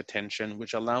media attention,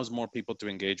 which allows more people to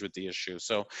engage with the issue.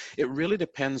 So it really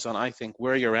depends on, I think,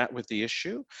 where you're at with the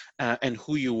issue and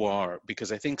who you are,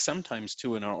 because I think sometimes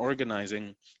too in our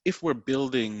organizing, if we're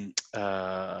building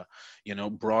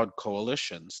broad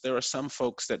coalitions, there are some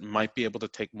folks that might be able to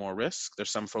take more risk.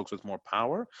 There's some folks with more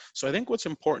power. So I think what's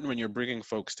important when you're bringing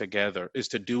folks together is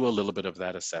to do a little bit of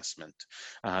that assessment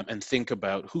and think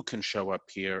about who can show up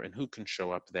here and who can show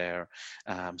up there,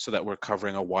 so that we're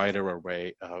covering a wider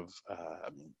array of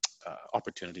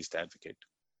opportunities to advocate.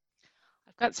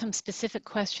 I've got some specific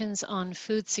questions on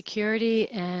food security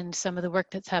and some of the work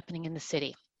that's happening in the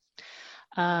city.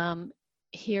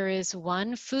 Here is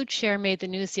one. Food Share made the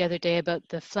news the other day about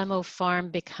the Flemo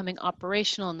farm becoming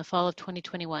operational in the fall of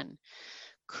 2021.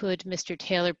 Could Mr.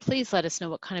 Taylor please let us know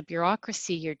what kind of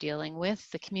bureaucracy you're dealing with?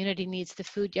 The community needs the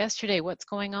food yesterday. What's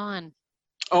going on?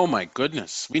 Oh my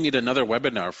goodness, we need another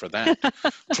webinar for that.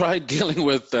 Try dealing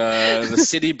with the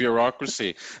city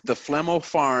bureaucracy. The Flemo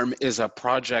farm is a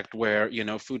project where,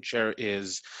 Food Share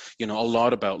is, a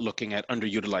lot about looking at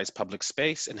underutilized public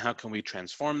space and how can we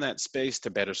transform that space to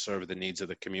better serve the needs of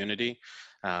the community.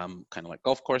 Kind of like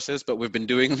golf courses, but we've been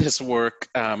doing this work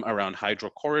around hydro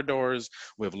corridors.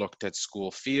 We've looked at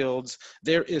school fields.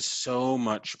 There is so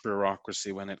much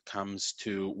bureaucracy when it comes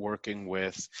to working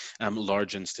with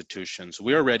large institutions.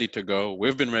 We're ready to go.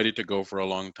 We've been ready to go for a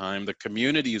long time. The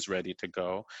community is ready to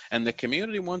go, and the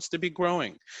community wants to be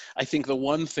growing. I think the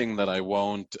one thing that I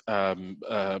won't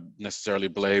necessarily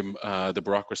blame the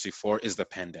bureaucracy for is the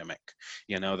pandemic.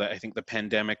 That I think the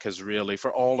pandemic has really,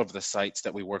 for all of the sites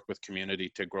that we work with community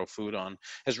to grow food on,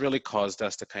 has really caused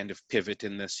us to kind of pivot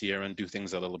in this year and do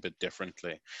things a little bit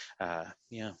differently.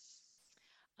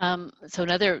 So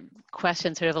another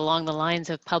question sort of along the lines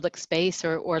of public space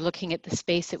or looking at the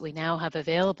space that we now have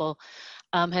available.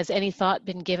 Has any thought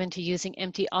been given to using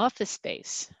empty office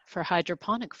space for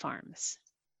hydroponic farms?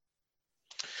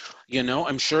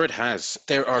 I'm sure it has.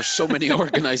 There are so many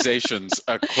organizations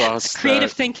across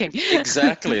creative thinking.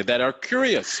 Exactly, that are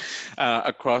curious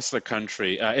across the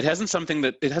country. It hasn't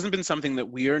been something that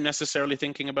we are necessarily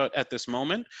thinking about at this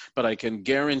moment, but I can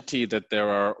guarantee that there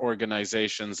are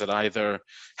organizations that either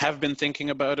have been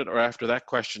thinking about it or after that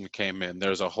question came in,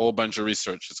 there's a whole bunch of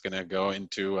research that's going to go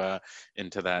into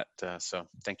that. So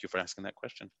thank you for asking that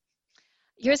question.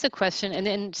 Here's a question,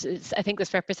 and I think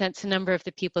this represents a number of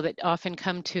the people that often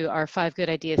come to our 5 Good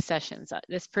Ideas sessions.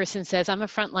 This person says, I'm a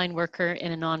frontline worker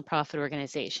in a nonprofit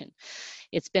organization.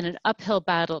 It's been an uphill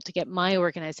battle to get my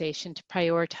organization to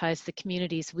prioritize the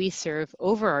communities we serve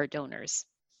over our donors.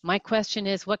 My question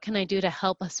is, what can I do to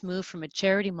help us move from a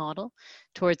charity model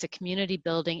towards a community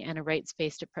building and a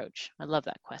rights-based approach? I love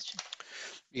that question.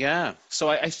 Yeah,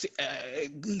 so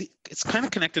it's kind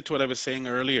of connected to what I was saying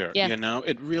earlier. Yeah.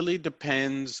 It really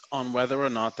depends on whether or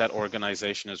not that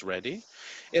organization is ready.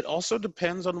 It also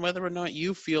depends on whether or not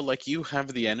you feel like you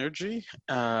have the energy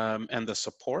and the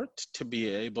support to be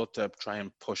able to try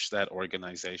and push that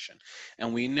organization.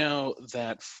 And we know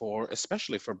that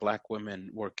especially for Black women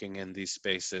working in these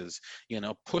spaces,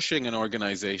 pushing an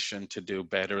organization to do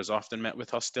better is often met with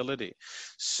hostility.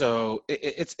 So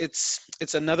it's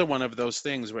another one of those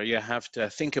things where you have to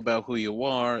think about who you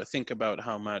are, think about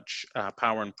how much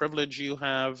power and privilege you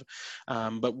have.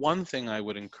 But one thing I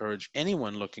would encourage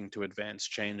anyone looking to advance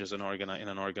change in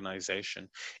an organization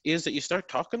is that you start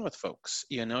talking with folks.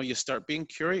 You start being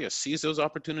curious, seize those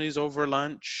opportunities over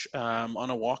lunch, on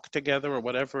a walk together or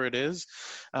whatever it is,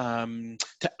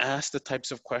 to ask the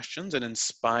types of questions and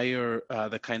inspire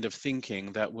the kind of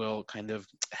thinking that will kind of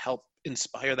help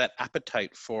inspire that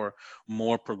appetite for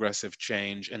more progressive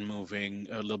change and moving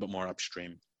a little bit more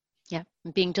upstream. Yeah,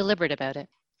 being deliberate about it.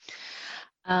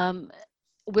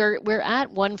 We're at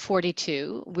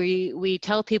 1:42. We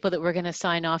tell people that we're going to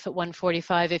sign off at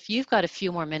 1:45. If you've got a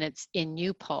few more minutes in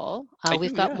you, Paul,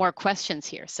 we've got more questions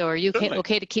here. So are you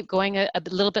okay to keep going a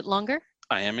little bit longer?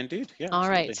 I am indeed. Yeah, All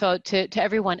right. absolutely. So to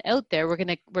everyone out there, we're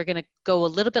gonna go a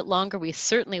little bit longer. We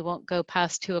certainly won't go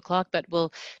past 2 o'clock, but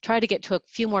we'll try to get to a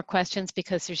few more questions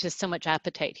because there's just so much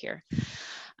appetite here.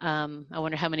 I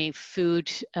wonder how many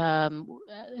food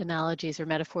analogies or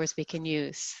metaphors we can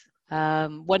use.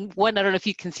 One, I don't know if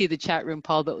you can see the chat room,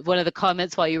 Paul, but one of the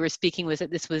comments while you were speaking was that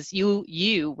this was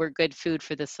you were good food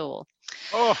for the soul.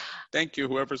 Oh, thank you,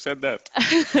 whoever said that.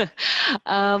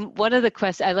 One of the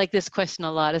questions, I like this question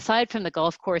a lot. Aside from the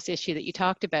golf course issue that you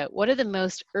talked about, what are the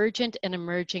most urgent and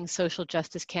emerging social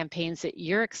justice campaigns that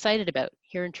you're excited about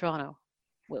here in Toronto?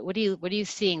 What are you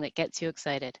seeing that gets you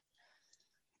excited?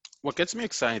 What gets me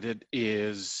excited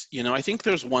is, I think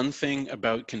there's one thing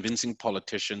about convincing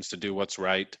politicians to do what's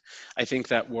right. I think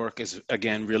that work is,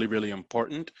 again, really, really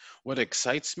important. What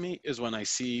excites me is when I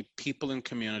see people in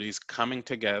communities coming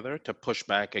together to push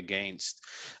back against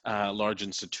large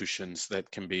institutions that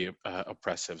can be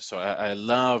oppressive. So I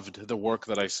loved the work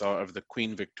that I saw of the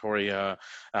Queen Victoria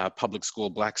Public School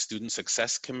Black Student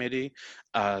Success Committee,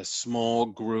 a small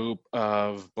group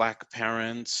of Black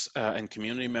parents and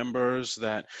community members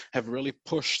that have really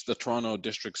pushed the Toronto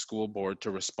District School Board to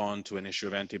respond to an issue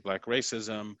of anti-Black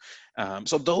racism.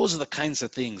 So those are the kinds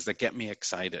of things that get me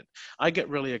excited. I get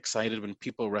really excited when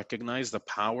people recognize the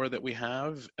power that we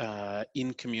have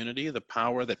in community, the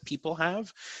power that people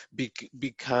have,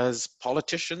 because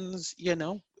politicians,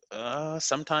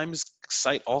 sometimes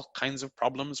cite all kinds of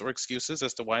problems or excuses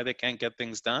as to why they can't get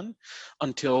things done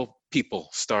until people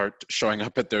start showing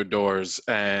up at their doors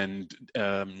and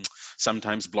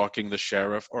sometimes blocking the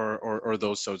sheriff or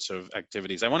those sorts of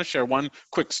activities. I want to share one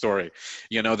quick story,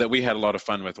 that we had a lot of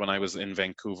fun with when I was in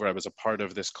Vancouver. I was a part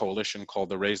of this coalition called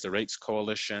the Raise the Rates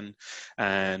Coalition.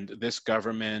 And this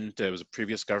government, it was a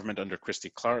previous government under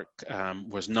Christy Clark,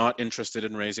 was not interested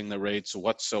in raising the rates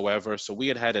whatsoever. So we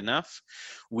had had enough.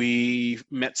 We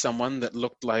met someone that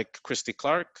looked like Christy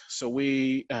Clark. So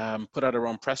we put out our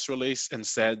own press release and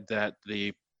said that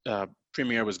the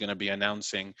Premier was going to be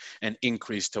announcing an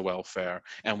increase to welfare,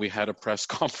 and we had a press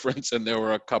conference, and there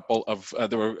were quite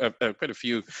a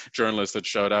few journalists that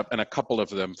showed up, and a couple of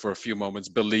them, for a few moments,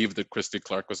 believed that Christy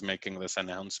Clark was making this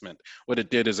announcement. What it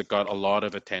did is it got a lot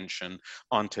of attention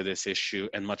onto this issue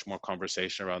and much more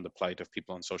conversation around the plight of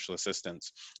people on social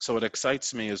assistance. So what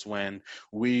excites me is when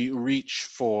we reach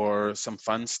for some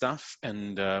fun stuff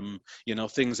and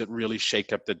things that really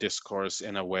shake up the discourse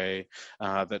in a way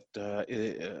that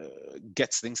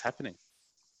gets things happening.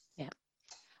 Yeah.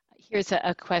 Here's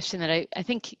a question that I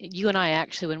think you and I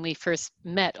actually, when we first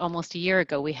met almost a year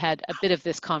ago, we had a bit of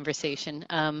this conversation.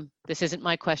 This isn't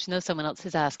my question though, someone else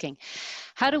is asking.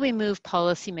 How do we move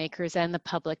policymakers and the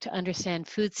public to understand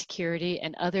food security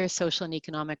and other social and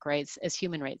economic rights as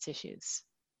human rights issues?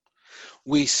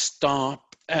 We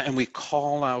stop and we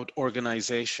call out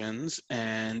organizations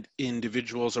and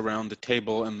individuals around the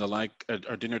table and the like at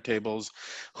our dinner tables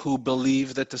who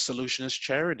believe that the solution is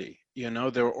charity.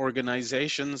 There are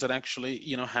organizations that actually,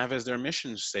 have as their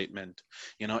mission statement,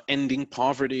 ending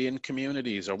poverty in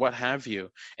communities or what have you,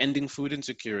 ending food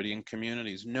insecurity in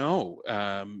communities. No,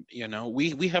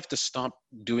 we have to stop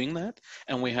doing that,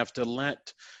 and we have to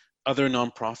let other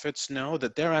nonprofits know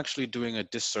that they're actually doing a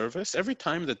disservice. Every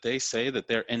time that they say that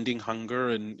they're ending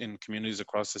hunger in communities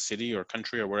across the city or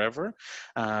country or wherever,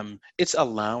 it's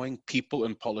allowing people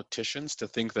and politicians to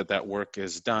think that that work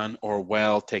is done or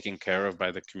well taken care of by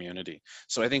the community.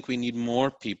 So I think we need more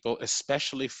people,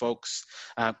 especially folks.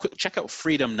 Check out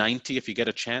Freedom 90 if you get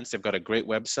a chance. They've got a great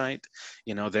website.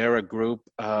 They're a group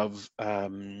of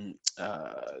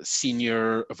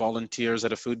senior volunteers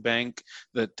at a food bank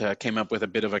that came up with a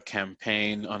bit of a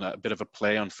campaign on a bit of a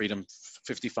play on Freedom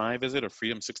 55, is it, or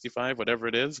Freedom 65, whatever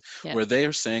it is, yeah, where they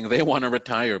are saying they want to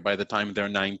retire by the time they're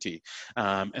 90,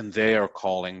 and they are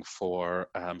calling for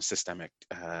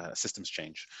systems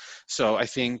change. So I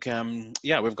think,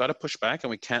 we've got to push back,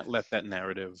 and we can't let that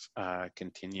narrative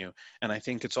continue. And I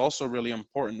think it's also really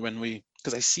important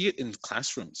because I see it in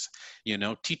classrooms,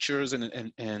 teachers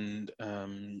and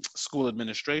school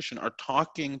administration are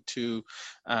talking to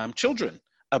children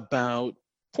about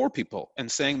poor people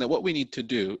and saying that what we need to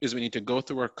do is we need to go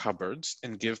through our cupboards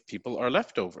and give people our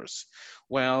leftovers.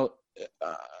 Well,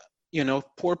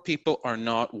 poor people are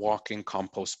not walking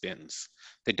compost bins.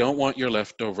 They don't want your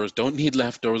leftovers, don't need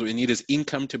leftovers. What we need is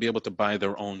income to be able to buy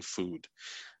their own food.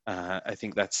 I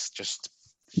think that's just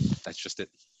it.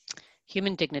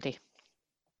 Human dignity.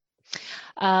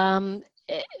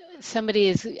 Somebody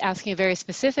is asking a very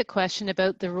specific question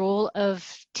about the role of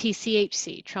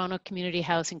TCHC, Toronto Community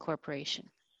Housing Corporation.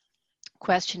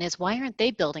 question is, why aren't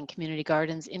they building community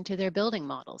gardens into their building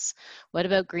models? What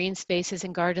about green spaces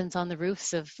and gardens on the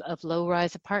roofs of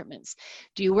low-rise apartments?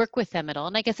 Do you work with them at all?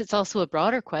 And I guess it's also a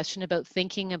broader question about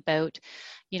thinking about,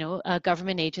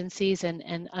 government agencies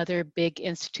and other big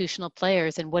institutional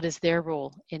players, and what is their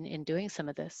role in doing some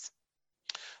of this?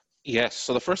 Yes.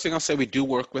 So the first thing I'll say, we do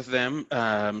work with them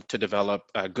to develop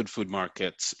good food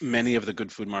markets. Many of the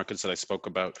good food markets that I spoke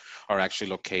about are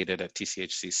actually located at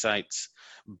TCHC sites.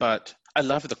 But I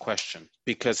love the question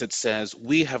because it says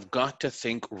we have got to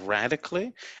think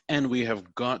radically, and we have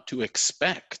got to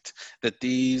expect that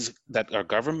our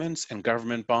governments and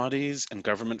government bodies and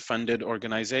government funded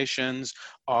organizations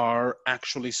are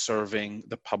actually serving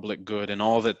the public good in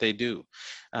all that they do.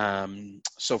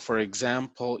 So for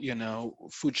example,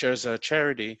 Food Shares a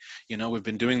charity, we've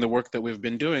been doing the work that we've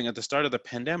been doing. At the start of the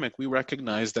pandemic, we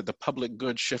recognized that the public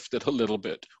good shifted a little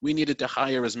bit. We needed to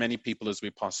hire as many people as we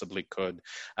possibly could.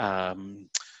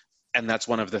 And that's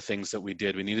one of the things that we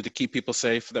did. We needed to keep people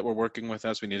safe that were working with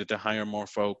us. We needed to hire more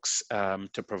folks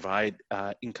to provide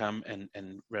income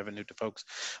and revenue to folks.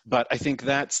 But I think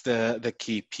that's the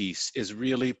key piece, is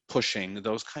really pushing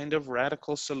those kind of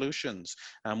radical solutions.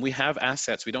 We have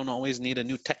assets. We don't always need a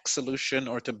new tech solution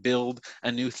or to build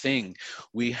a new thing.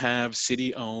 We have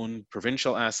city-owned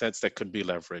provincial assets that could be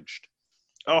leveraged.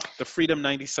 Oh, the Freedom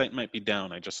 90 site might be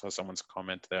down. I just saw someone's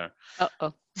comment there.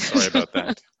 Uh-oh. Sorry about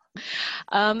that.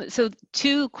 So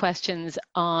 2 questions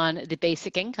on the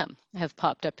basic income have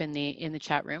popped up in the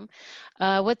chat room.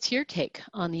 What's your take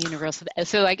on the universal?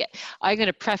 So I'm going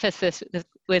to preface this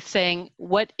with saying,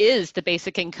 what is the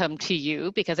basic income to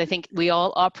you? Because I think we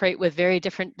all operate with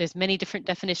there's many different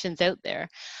definitions out there.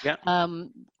 Yeah.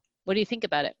 What do you think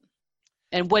about it?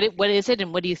 And what is it,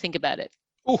 and what do you think about it?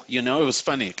 Oh, it was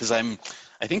funny because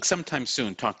I think sometime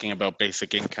soon talking about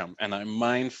basic income, and I'm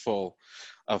mindful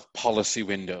of policy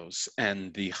windows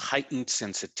and the heightened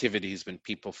sensitivities when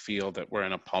people feel that we're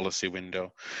in a policy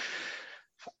window.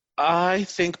 I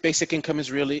think basic income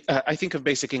is really, I think of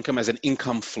basic income as an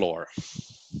income floor.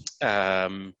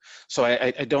 So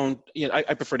I don't,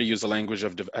 I prefer to use the language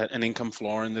of an income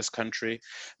floor in this country.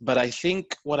 But I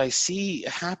think what I see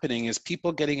happening is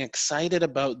people getting excited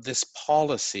about this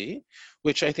policy,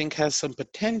 which I think has some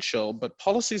potential, but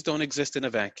policies don't exist in a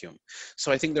vacuum.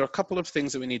 So I think there are a couple of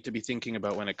things that we need to be thinking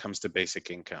about when it comes to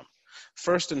basic income.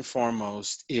 First and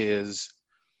foremost is,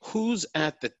 who's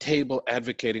at the table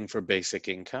advocating for basic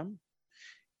income?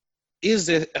 Is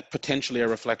it potentially a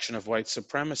reflection of white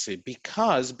supremacy?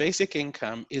 Because basic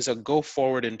income is a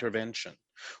go-forward intervention.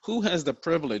 Who has the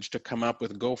privilege to come up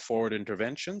with go-forward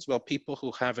interventions? Well, people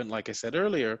who haven't, like I said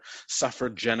earlier,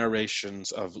 suffered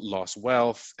generations of lost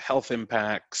wealth, health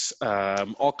impacts,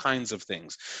 all kinds of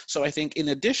things. So I think in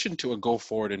addition to a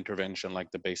go-forward intervention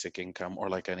like the basic income or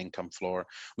like an income floor,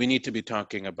 we need to be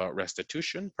talking about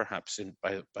restitution, perhaps in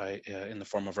the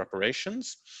form of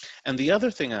reparations. And the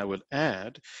other thing I would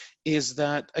add is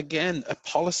that, again, a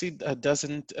policy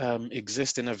doesn't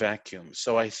exist in a vacuum.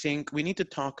 So I think we need to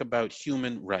talk about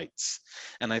human rights.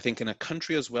 And I think in a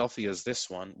country as wealthy as this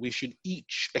one, we should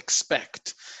each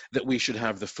expect that we should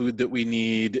have the food that we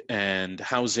need and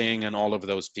housing and all of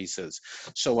those pieces.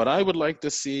 So what I would like to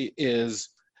see is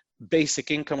basic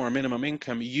income or minimum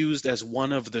income used as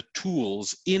one of the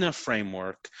tools in a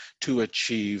framework to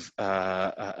achieve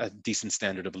a decent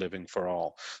standard of living for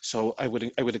all. So I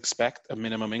would expect a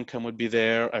minimum income would be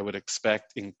there. I would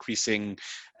expect increasing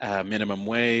minimum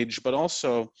wage, but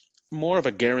also more of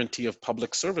a guarantee of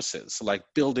public services like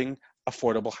building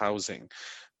affordable housing,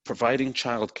 providing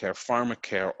childcare,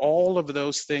 pharmacare, all of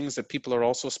those things that people are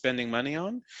also spending money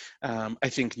on, I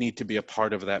think need to be a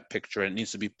part of that picture. It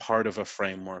needs to be part of a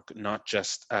framework, not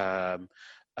just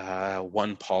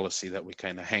one policy that we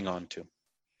kind of hang on to.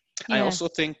 Yeah. I also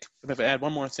think, if I add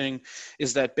one more thing,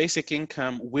 is that basic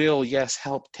income will, yes,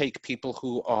 help take people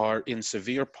who are in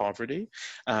severe poverty,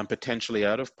 potentially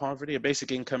out of poverty. A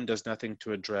basic income does nothing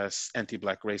to address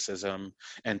anti-Black racism,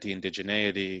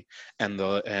 anti-indigeneity, and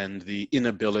the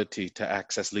inability to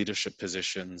access leadership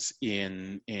positions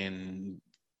in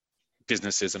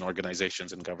businesses and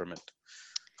organizations and government.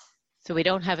 So we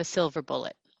don't have a silver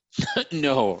bullet.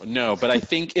 No, but I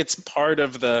think it's part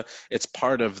of the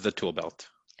tool belt.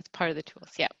 It's part of the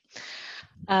tools, yeah.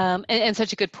 And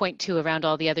such a good point too around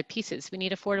all the other pieces. We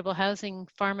need affordable housing,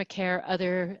 pharmacare,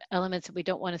 other elements that we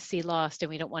don't want to see lost, and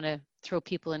we don't want to throw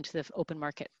people into the open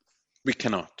market. We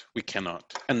cannot.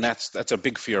 And that's a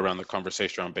big fear around the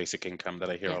conversation around basic income that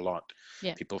I hear a lot.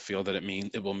 Yeah. People feel that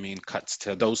it will mean cuts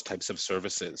to those types of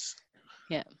services.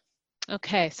 Yeah.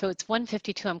 Okay, so it's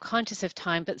 1:52. I'm conscious of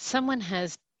time, but someone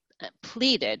has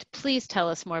pleaded, please tell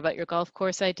us more about your golf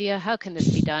course idea. How can this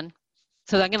be done?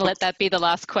 So I'm going to let that be the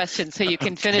last question so you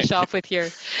can finish off with your...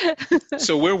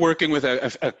 So we're working with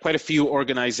quite a few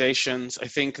organizations. I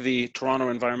think the Toronto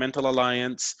Environmental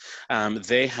Alliance,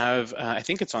 they have, I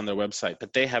think it's on their website,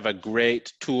 but they have a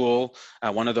great tool,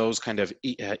 one of those kind of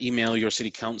email your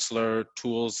city councillor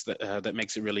tools that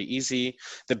makes it really easy.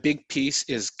 The big piece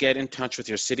is get in touch with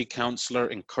your city councillor,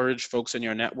 encourage folks in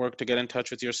your network to get in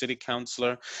touch with your city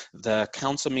councillor. The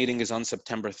council meeting is on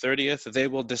September 30th. They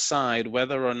will decide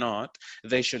whether or not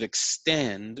they should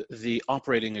extend the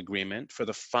operating agreement for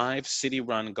the 5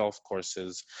 city-run golf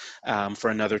courses for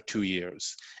another 2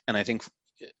 years. And I think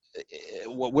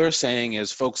what we're saying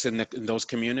is folks in those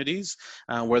communities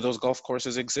where those golf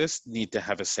courses exist need to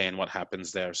have a say in what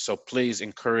happens there. So please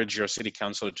encourage your city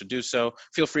councilor to do so.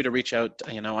 Feel free to reach out.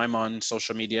 You know, I'm on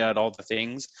social media at all the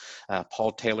things,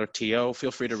 Paul Taylor TO.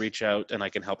 Feel free to reach out and I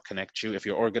can help connect you if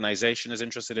your organization is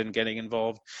interested in getting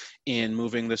involved in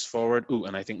moving this forward. Ooh,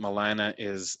 and I think Milana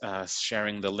is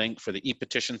sharing the link for the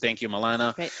e-petition. Thank you,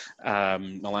 Milana.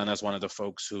 Milana is one of the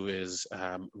folks who is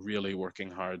really working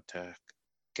hard to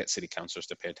get city councillors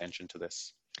to pay attention to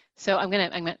this. So I'm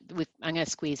gonna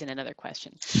squeeze in another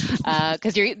question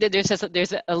because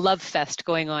there's a love fest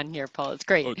going on here, Paul. It's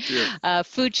great. Oh,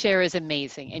 Food Share is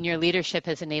amazing, and your leadership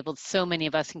has enabled so many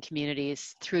of us in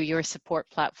communities through your support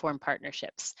platform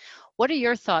partnerships. What are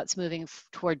your thoughts moving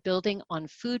toward building on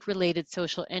food-related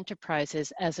social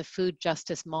enterprises as a food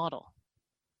justice model?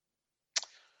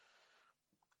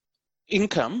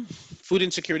 Income. Food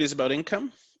insecurity is about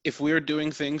income. If we're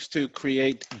doing things to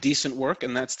create decent work,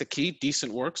 and that's the key,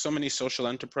 decent work, so many social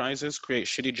enterprises create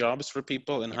shitty jobs for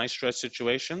people in high stress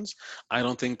situations. I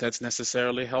don't think that's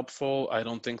necessarily helpful. I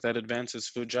don't think that advances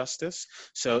food justice.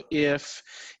 So if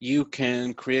you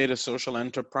can create a social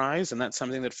enterprise, and that's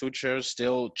something that Food Share is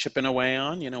still chipping away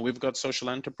on, you know, we've got social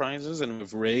enterprises and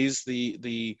we've raised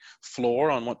the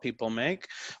floor on what people make,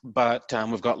 but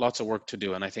we've got lots of work to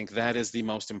do. And I think that is the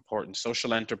most important.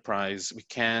 Social enterprise, we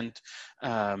can't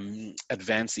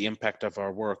advance the impact of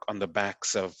our work on the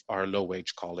backs of our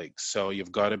low-wage colleagues. So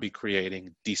you've got to be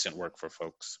creating decent work for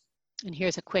folks. And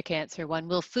here's a quick answer one.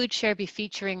 Will Food Share be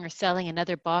featuring or selling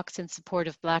another box in support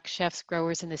of Black chefs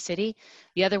growers in the city?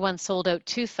 The other one sold out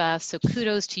too fast, so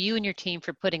kudos to you and your team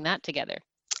for putting that together.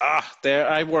 There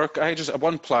I just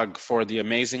one plug for the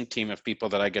amazing team of people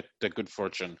that I get the good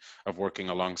fortune of working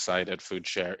alongside at Food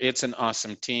Share. It's an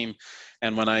awesome team.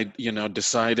 And when I,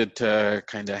 decided to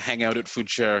kind of hang out at Food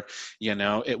Share,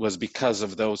 it was because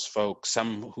of those folks,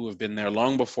 some who have been there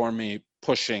long before me,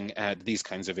 pushing at these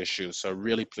kinds of issues. So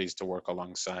really pleased to work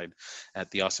alongside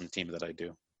at the awesome team that I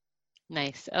do.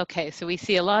 Nice. Okay, so we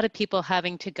see a lot of people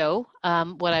having to go.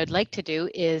 What I'd like to do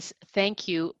is thank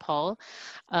you, Paul.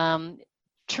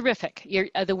 Terrific.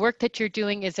 The work that you're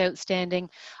doing is outstanding.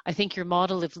 I think your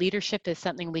model of leadership is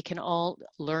something we can all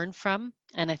learn from.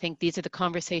 And I think these are the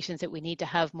conversations that we need to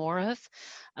have more of.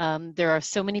 There are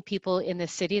so many people in the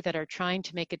city that are trying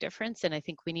to make a difference. And I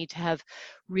think we need to have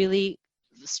really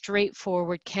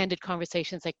straightforward, candid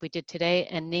conversations like we did today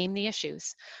and name the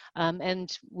issues. And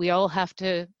we all have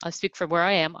to, I'll speak from where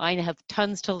I am, I have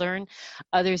tons to learn,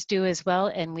 others do as well,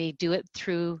 and we do it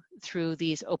through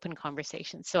these open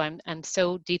conversations. So I'm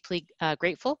so deeply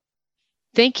grateful.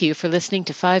 Thank you for listening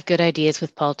to 5 Good Ideas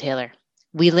with Paul Taylor.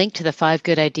 We link to the 5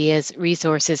 Good Ideas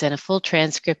resources and a full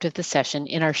transcript of the session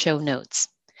in our show notes.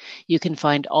 You can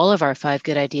find all of our 5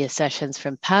 Good Ideas sessions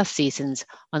from past seasons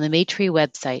on the Maitree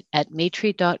website at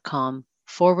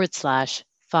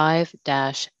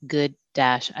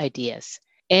maitree.com/5-good-ideas.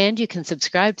 And you can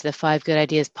subscribe to the 5 Good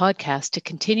Ideas podcast to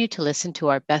continue to listen to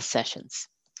our best sessions.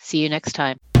 See you next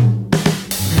time.